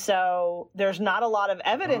 And so there's not a lot of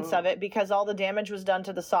evidence of it because all the damage was done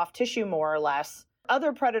to the soft tissue, more or less.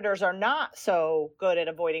 Other predators are not so good at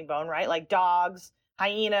avoiding bone, right? Like dogs,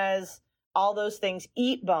 hyenas, all those things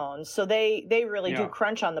eat bones. So they really do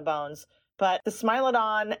crunch on the bones. But the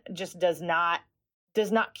Smilodon just does not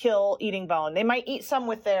kill eating bone. They might eat some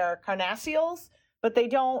with their carnassials, but they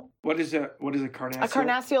don't. What is a carnassial? A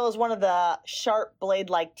carnassial is one of the sharp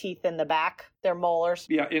blade-like teeth in the back. They're molars.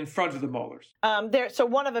 Yeah, in front of the molars. So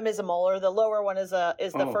one of them is a molar. The lower one is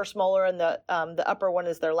the first molar, and the upper one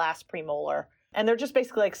is their last premolar. And they're just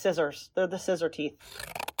basically like scissors. They're the scissor teeth.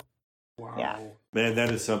 Wow. Yeah. Man,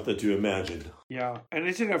 that is something to imagine. Yeah, and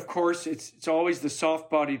isn't it, of course, it's always the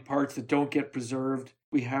soft-bodied parts that don't get preserved.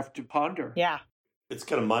 We have to ponder. Yeah. It's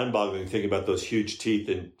kind of mind-boggling thinking about those huge teeth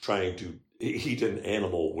and trying to eat an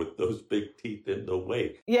animal with those big teeth in the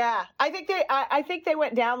way. Yeah, I think they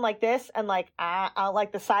went down like this and like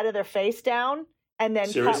the side of their face down and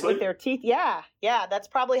then cut with their teeth. Yeah, that's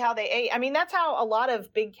probably how they ate. I mean, that's how a lot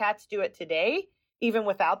of big cats do it today, even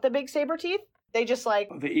without the big saber teeth. They just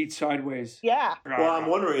they eat sideways. Yeah. Well, I'm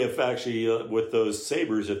wondering if actually with those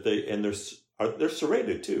sabers, if they're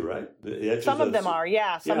serrated too, right? The some of them are,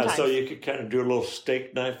 yeah. Sometimes. Yeah, so you could kind of do a little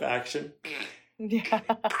steak knife action. Yeah.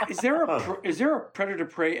 Is there a predator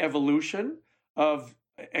prey evolution of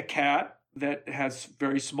a cat that has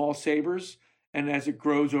very small sabers, and as it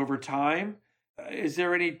grows over time, is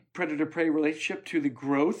there any predator prey relationship to the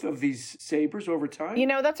growth of these sabers over time? You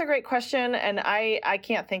know, that's a great question, and I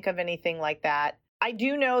can't think of anything like that. I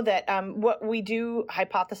do know that what we do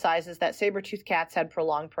hypothesize is that saber-toothed cats had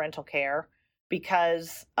prolonged parental care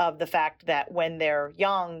because of the fact that when they're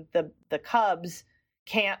young, the cubs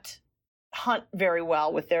can't hunt very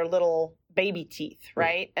well with their little baby teeth,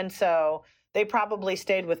 right? And so they probably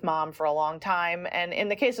stayed with mom for a long time. And in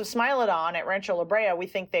the case of Smilodon at Rancho La Brea, we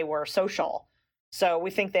think they were social. So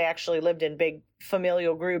we think they actually lived in big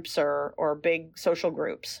familial groups or big social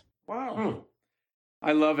groups. Wow.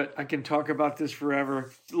 I love it. I can talk about this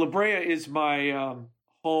forever. La Brea is my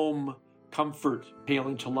home comfort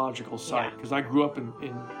paleontological site because I grew up in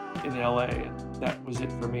LA, and that was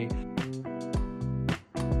it for me.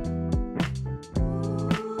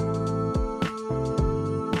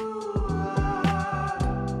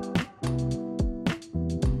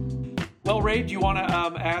 Well, Ray, do you want to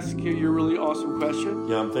ask your really awesome question?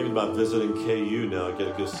 Yeah, I'm thinking about visiting KU now. I got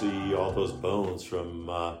to go see all those bones from.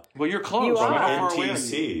 Well, you're close. You From are.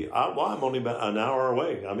 NTC. I'm only about an hour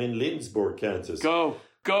away. I'm in Lindsborg, Kansas. Go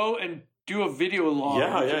and do a video log.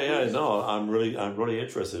 Yeah. No, I'm really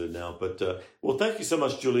interested in now. But well, thank you so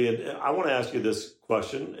much, Julian. I want to ask you this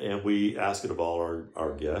question, and we ask it of all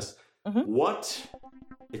our guests. Mm-hmm. What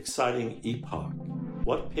exciting epoch?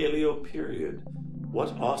 What paleo period?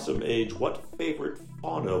 What awesome age, what favorite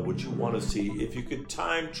fauna would you want to see if you could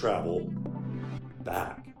time travel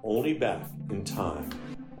only back in time?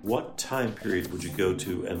 What time period would you go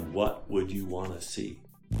to, and what would you want to see?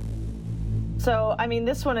 So, I mean,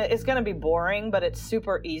 this one is going to be boring, but it's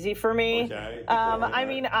super easy for me. Okay. I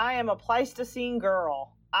mean, I am a Pleistocene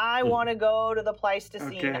girl. I want to go to the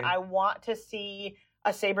Pleistocene. Okay. I want to see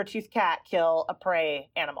a saber-toothed cat kill a prey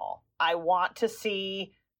animal. I want to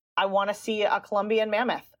see a Columbian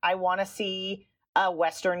mammoth. I want to see a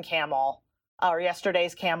Western camel or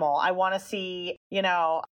yesterday's camel. I want to see,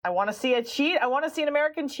 I want to see a cheetah. I want to see an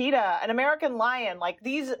American cheetah, an American lion. Like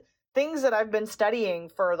these things that I've been studying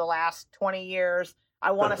for the last 20 years.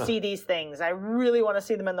 I want to see these things. I really want to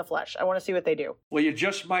see them in the flesh. I want to see what they do. Well, you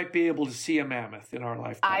just might be able to see a mammoth in our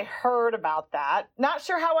lifetime. I heard about that. Not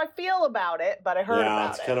sure how I feel about it, but I heard about it. Yeah,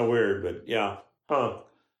 it's kind of weird, but yeah. Huh.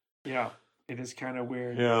 Yeah. It is kind of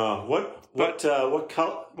weird. Yeah. What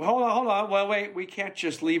color? Hold on. Well, wait. We can't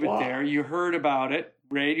just leave it there. You heard about it.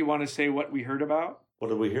 Ray, do you want to say what we heard about? What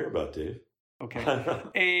did we hear about, Dave? Okay.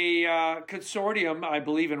 A consortium, I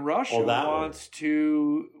believe in Russia, wants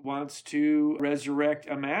to resurrect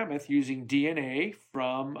a mammoth using DNA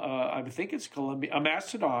from, I think it's Colombia, a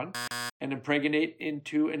mastodon, and impregnate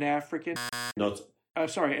into an African... No,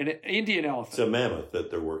 an Indian elephant. It's a mammoth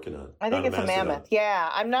that they're working on. I think it's a mammoth. Yeah,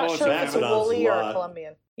 I'm not sure if it's a woolly or a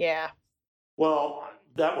Colombian. Yeah. Well,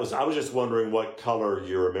 I was just wondering what color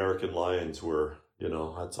your American lions were.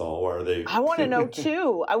 That's all. Or are they? I want to know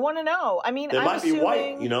too. I want to know. I mean, they might be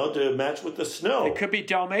white, to match with the snow. It could be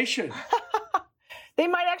Dalmatian. They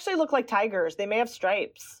might actually look like tigers. They may have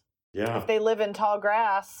stripes. Yeah. If they live in tall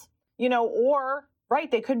grass, or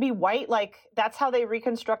right, they could be white. Like that's how they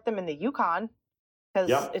reconstruct them in the Yukon. because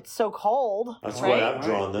Yep. it's so cold. That's right? why I've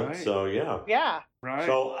drawn them. Right. So, yeah. Yeah. Right.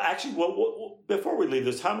 So, actually, before we leave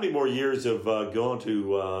this, how many more years of going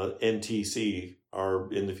to NTC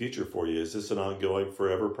are in the future for you? Is this an ongoing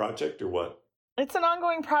forever project or what? It's an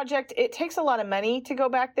ongoing project. It takes a lot of money to go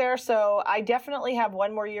back there. So I definitely have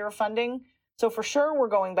one more year of funding. So for sure, we're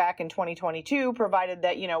going back in 2022, provided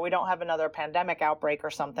that, we don't have another pandemic outbreak or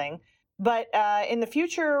something. But in the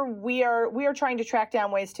future, we are trying to track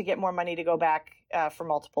down ways to get more money to go back for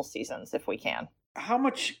multiple seasons if we can. How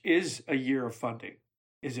much is a year of funding?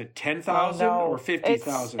 Is it 10,000 or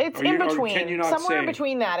 50,000? It's Or in or between. can you not Somewhere in say?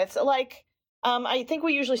 between that. It's like, I think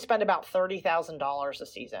we usually spend about $30,000 a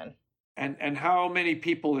season. And how many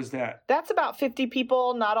people is that? That's about 50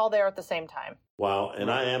 people, not all there at the same time. Wow.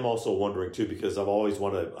 And I am also wondering, too, because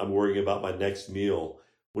I'm worrying about my next meal.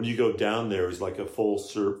 When you go down there, is like a full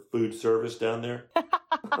food service down there?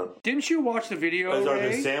 Didn't you watch the video, Are there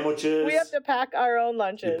Ray? sandwiches? We have to pack our own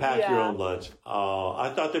lunches. You pack yeah. your own lunch.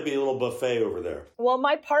 I thought there'd be a little buffet over there. Well,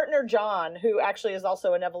 my partner, John, who actually is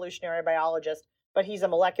also an evolutionary biologist, but he's a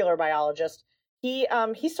molecular biologist,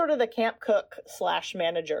 he's sort of the camp cook /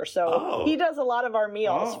 manager. So he does a lot of our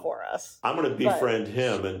meals for us. I'm going to befriend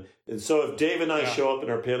him. And so if Dave and I show up in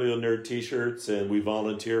our Paleo Nerd t-shirts and we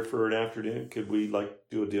volunteer for an afternoon, could we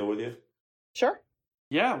do a deal with you? Sure.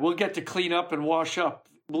 Yeah, we'll get to clean up and wash up.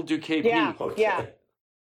 We'll do KP. Yeah, Okay. yeah.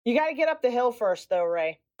 You got to get up the hill first, though,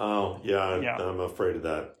 Ray. Oh, yeah, I'm afraid of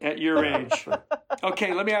that. At your age.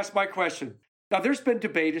 Okay, let me ask my question. Now, there's been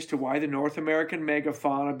debate as to why the North American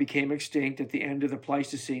megafauna became extinct at the end of the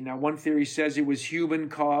Pleistocene. Now, one theory says it was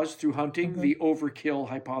human-caused through hunting, the overkill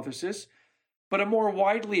hypothesis. But a more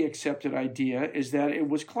widely accepted idea is that it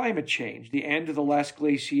was climate change. The end of the last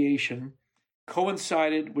glaciation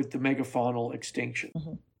coincided with the megafaunal extinction.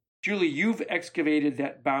 Julie, you've excavated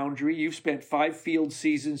that boundary. You've spent 5 field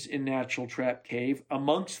seasons in Natural Trap Cave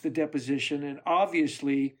amongst the deposition, and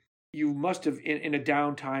obviously you must have, in a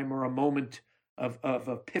downtime or a moment of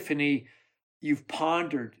epiphany, you've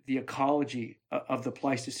pondered the ecology of the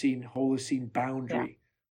Pleistocene-Holocene boundary.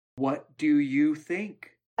 Yeah. What do you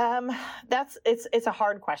think? It's a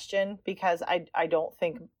hard question because I don't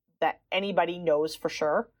think that anybody knows for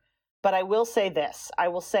sure. But I will say this. I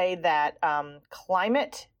will say that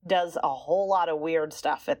climate does a whole lot of weird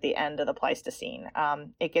stuff at the end of the Pleistocene.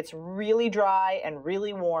 It gets really dry and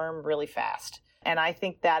really warm really fast. And I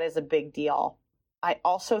think that is a big deal. I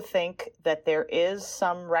also think that there is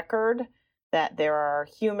some record that there are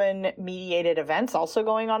human-mediated events also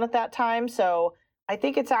going on at that time. So I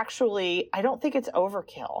think I don't think it's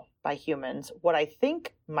overkill by humans. What I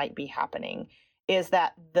think might be happening is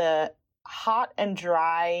that the hot and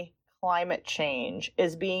dry climate change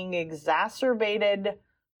is being exacerbated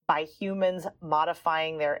by humans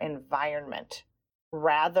modifying their environment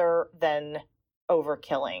rather than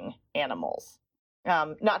overkilling animals.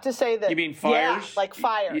 Not to say that... You mean fires? Yeah, like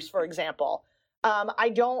fires, for example. I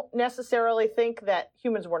don't necessarily think that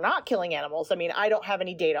humans were not killing animals. I mean, I don't have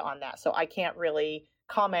any data on that, so I can't really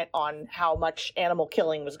comment on how much animal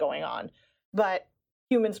killing was going on. But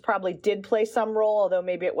humans probably did play some role, although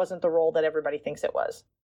maybe it wasn't the role that everybody thinks it was.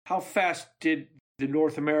 How fast did the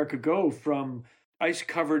North America go from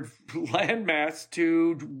ice-covered landmass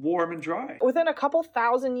to warm and dry? Within a couple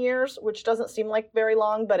thousand years, which doesn't seem like very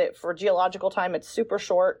long, but for geological time, it's super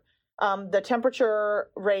short. The temperature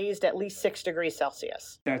raised at least 6 degrees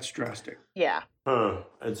Celsius. That's drastic. Yeah.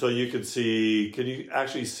 And so can you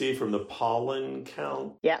actually see from the pollen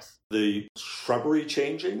count? Yes. The shrubbery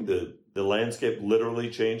changing, the landscape literally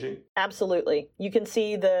changing? Absolutely. You can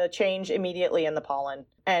see the change immediately in the pollen.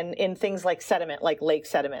 And in things like sediment, like lake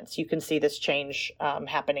sediments, you can see this change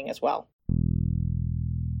happening as well.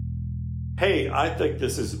 Hey, I think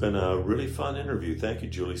this has been a really fun interview. Thank you,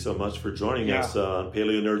 Julie, so much for joining us on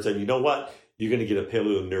Paleo Nerds. And you know what? You're going to get a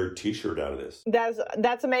Paleo Nerd t-shirt out of this.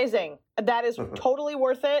 That's amazing. That is totally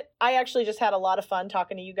worth it. I actually just had a lot of fun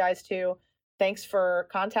talking to you guys, too. Thanks for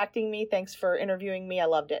contacting me. Thanks for interviewing me. I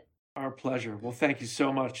loved it. Our pleasure. Well, thank you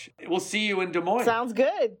so much. We'll see you in Des Moines. Sounds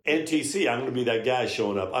good. NTC, I'm going to be that guy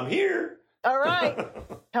showing up. I'm here. All right.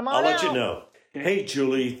 Come on I'll let out. you know. Hey,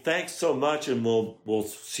 Julie, thanks so much, and we'll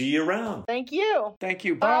see you around. Thank you. Thank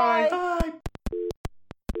you. Bye. Bye.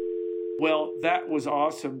 Well, that was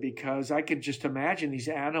awesome because I could just imagine these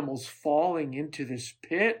animals falling into this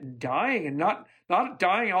pit and dying, and not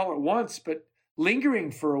dying all at once, but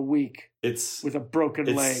lingering for a week with a broken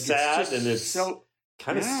leg. It's sad, and it's so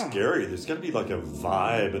kind of scary. There's got to be like a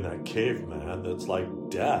vibe in that cave, man, that's like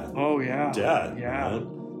death. Oh, yeah. Death, yeah.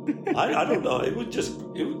 man. I don't know. It would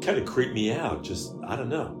kind of creep me out. I don't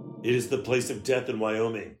know. It is the place of death in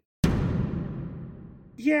Wyoming.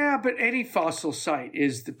 Yeah, but any fossil site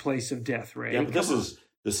is the place of death, Ray. Yeah, but this is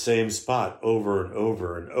the same spot over and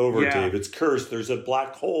over and over, Yeah. Dave. It's cursed. There's a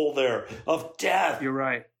black hole there of death. You're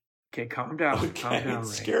right. Okay, calm down. Calm Okay, down, it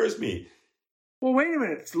Ray. scares me. Well, wait a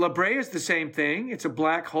minute. La Brea is the same thing. It's a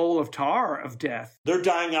black hole of tar of death. They're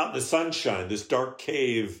dying out in the sunshine, this dark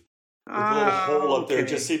cave with a little hole up there. It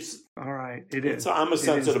just seems... All right, it is. I'm a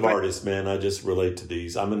sensitive but- artist, man. I just relate to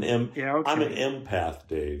these. I'm an Yeah, okay. I'm an empath,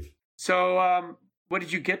 Dave. So, what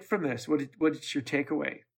did you get from this? What is your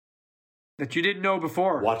takeaway that you didn't know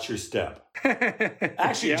before? Watch your step.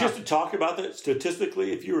 Actually, Yeah. just to talk about that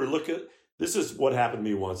statistically, if you were looking, this is what happened to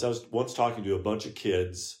me once. I was once talking to a bunch of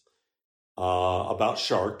kids about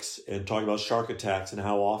sharks and talking about shark attacks and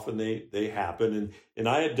how often they happen. And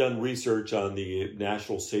I had done research on the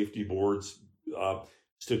National Safety Board's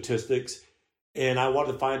statistics, and I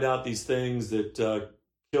wanted to find out these things that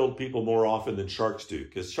killed people more often than sharks do,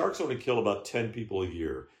 because sharks only kill about 10 people a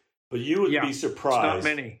year. But you would be It's surprised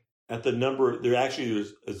not many. at the number. There actually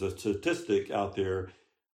is a statistic out there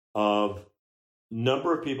of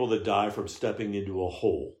number of people that die from stepping into a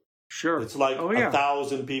hole. Sure. It's like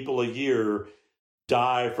 1,000 people a year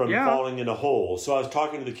die from falling in a hole. So I was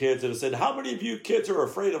talking to the kids and I said, how many of you kids are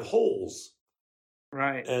afraid of holes?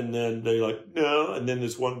 Right. And then they're like, no. And then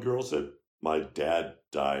this one girl said, my dad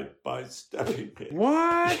died by stepping in.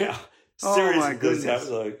 What? Yeah. Oh, Seriously, my this goodness. happens.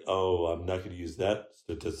 Like, I'm not going to use that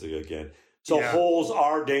statistic again. So Yeah. holes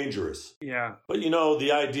are dangerous. Yeah. But,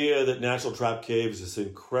 the idea that National Trap Cave is this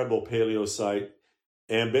incredible paleo site,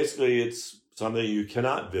 and basically it's something you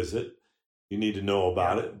cannot visit. You need to know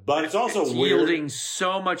about it. But it's also weird. Yielding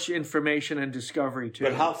so much information and discovery, too.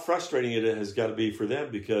 But how frustrating it has got to be for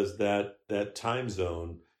them, because that time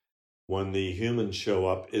zone when the humans show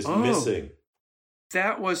up is missing.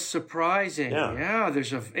 That was surprising. Yeah.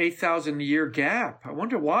 There's a 8,000 year gap. I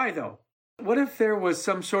wonder why, though. What if there was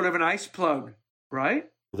some sort of an ice plug, right?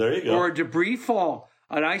 There you go. Or a debris fall,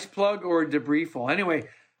 an ice plug or a debris fall. Anyway,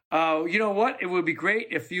 you know what? It would be great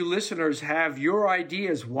if you listeners have your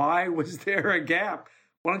ideas. Why was there a gap?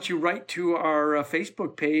 Why don't you write to our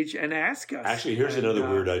Facebook page and ask us? Actually, here's another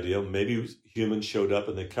weird idea. Maybe humans showed up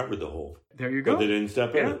and they covered the hole. There you go. But they didn't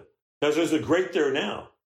step in it. Because there's a grate there now,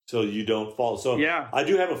 so you don't fall. So I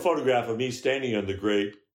do have a photograph of me standing on the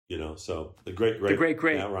grate, so the great. The great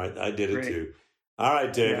grate. Yeah, right. I did Great. it too. All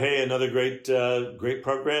right, Dave. Yeah. Hey, another great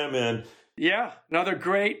program. And yeah, another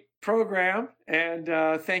great program. And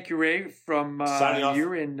thank you, Ray, from Signing off.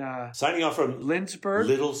 you're in signing off from Lindsberg.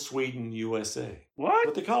 Little Sweden, USA. What?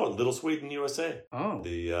 What they call it, Little Sweden, USA. Oh.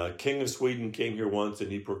 The King of Sweden came here once,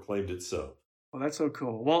 and he proclaimed it so. Well, that's so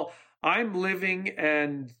cool. Well, I'm living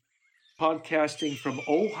and podcasting from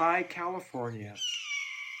Ojai, California,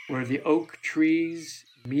 where the oak trees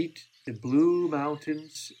meet the blue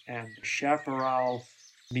mountains and the chaparral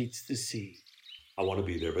meets the sea. I want to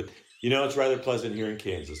be there, but it's rather pleasant here in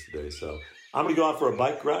Kansas today. So I'm going to go out for a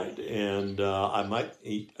bike ride, and I might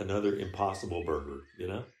eat another Impossible Burger,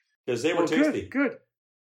 because they were tasty. Good.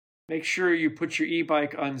 Make sure you put your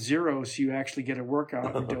e-bike on 0 so you actually get a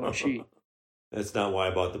workout and don't cheat. That's not why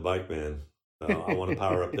I bought the bike, man. I want to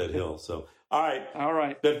power up that hill. So, all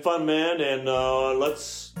right. Been fun, man, and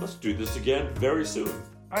let's do this again very soon.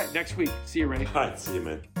 All right, next week. See you, Ray. All right, see you,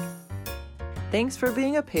 man. Thanks for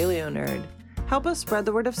being a paleo nerd. Help us spread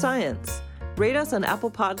the word of science. Rate us on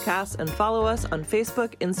Apple Podcasts and follow us on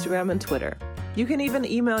Facebook, Instagram, and Twitter. You can even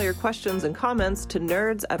email your questions and comments to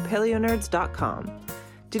nerds@paleonerds.com.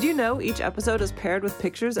 Did you know each episode is paired with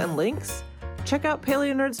pictures and links? Check out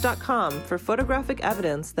paleonerds.com for photographic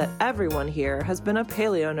evidence that everyone here has been a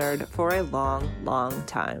paleo nerd for a long, long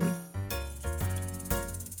time.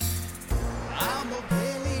 I'm a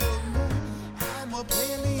paleo nerd. I'm a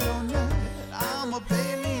paleo nerd. I'm a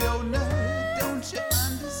paleo nerd. Don't you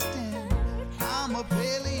understand? I'm a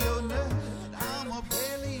paleo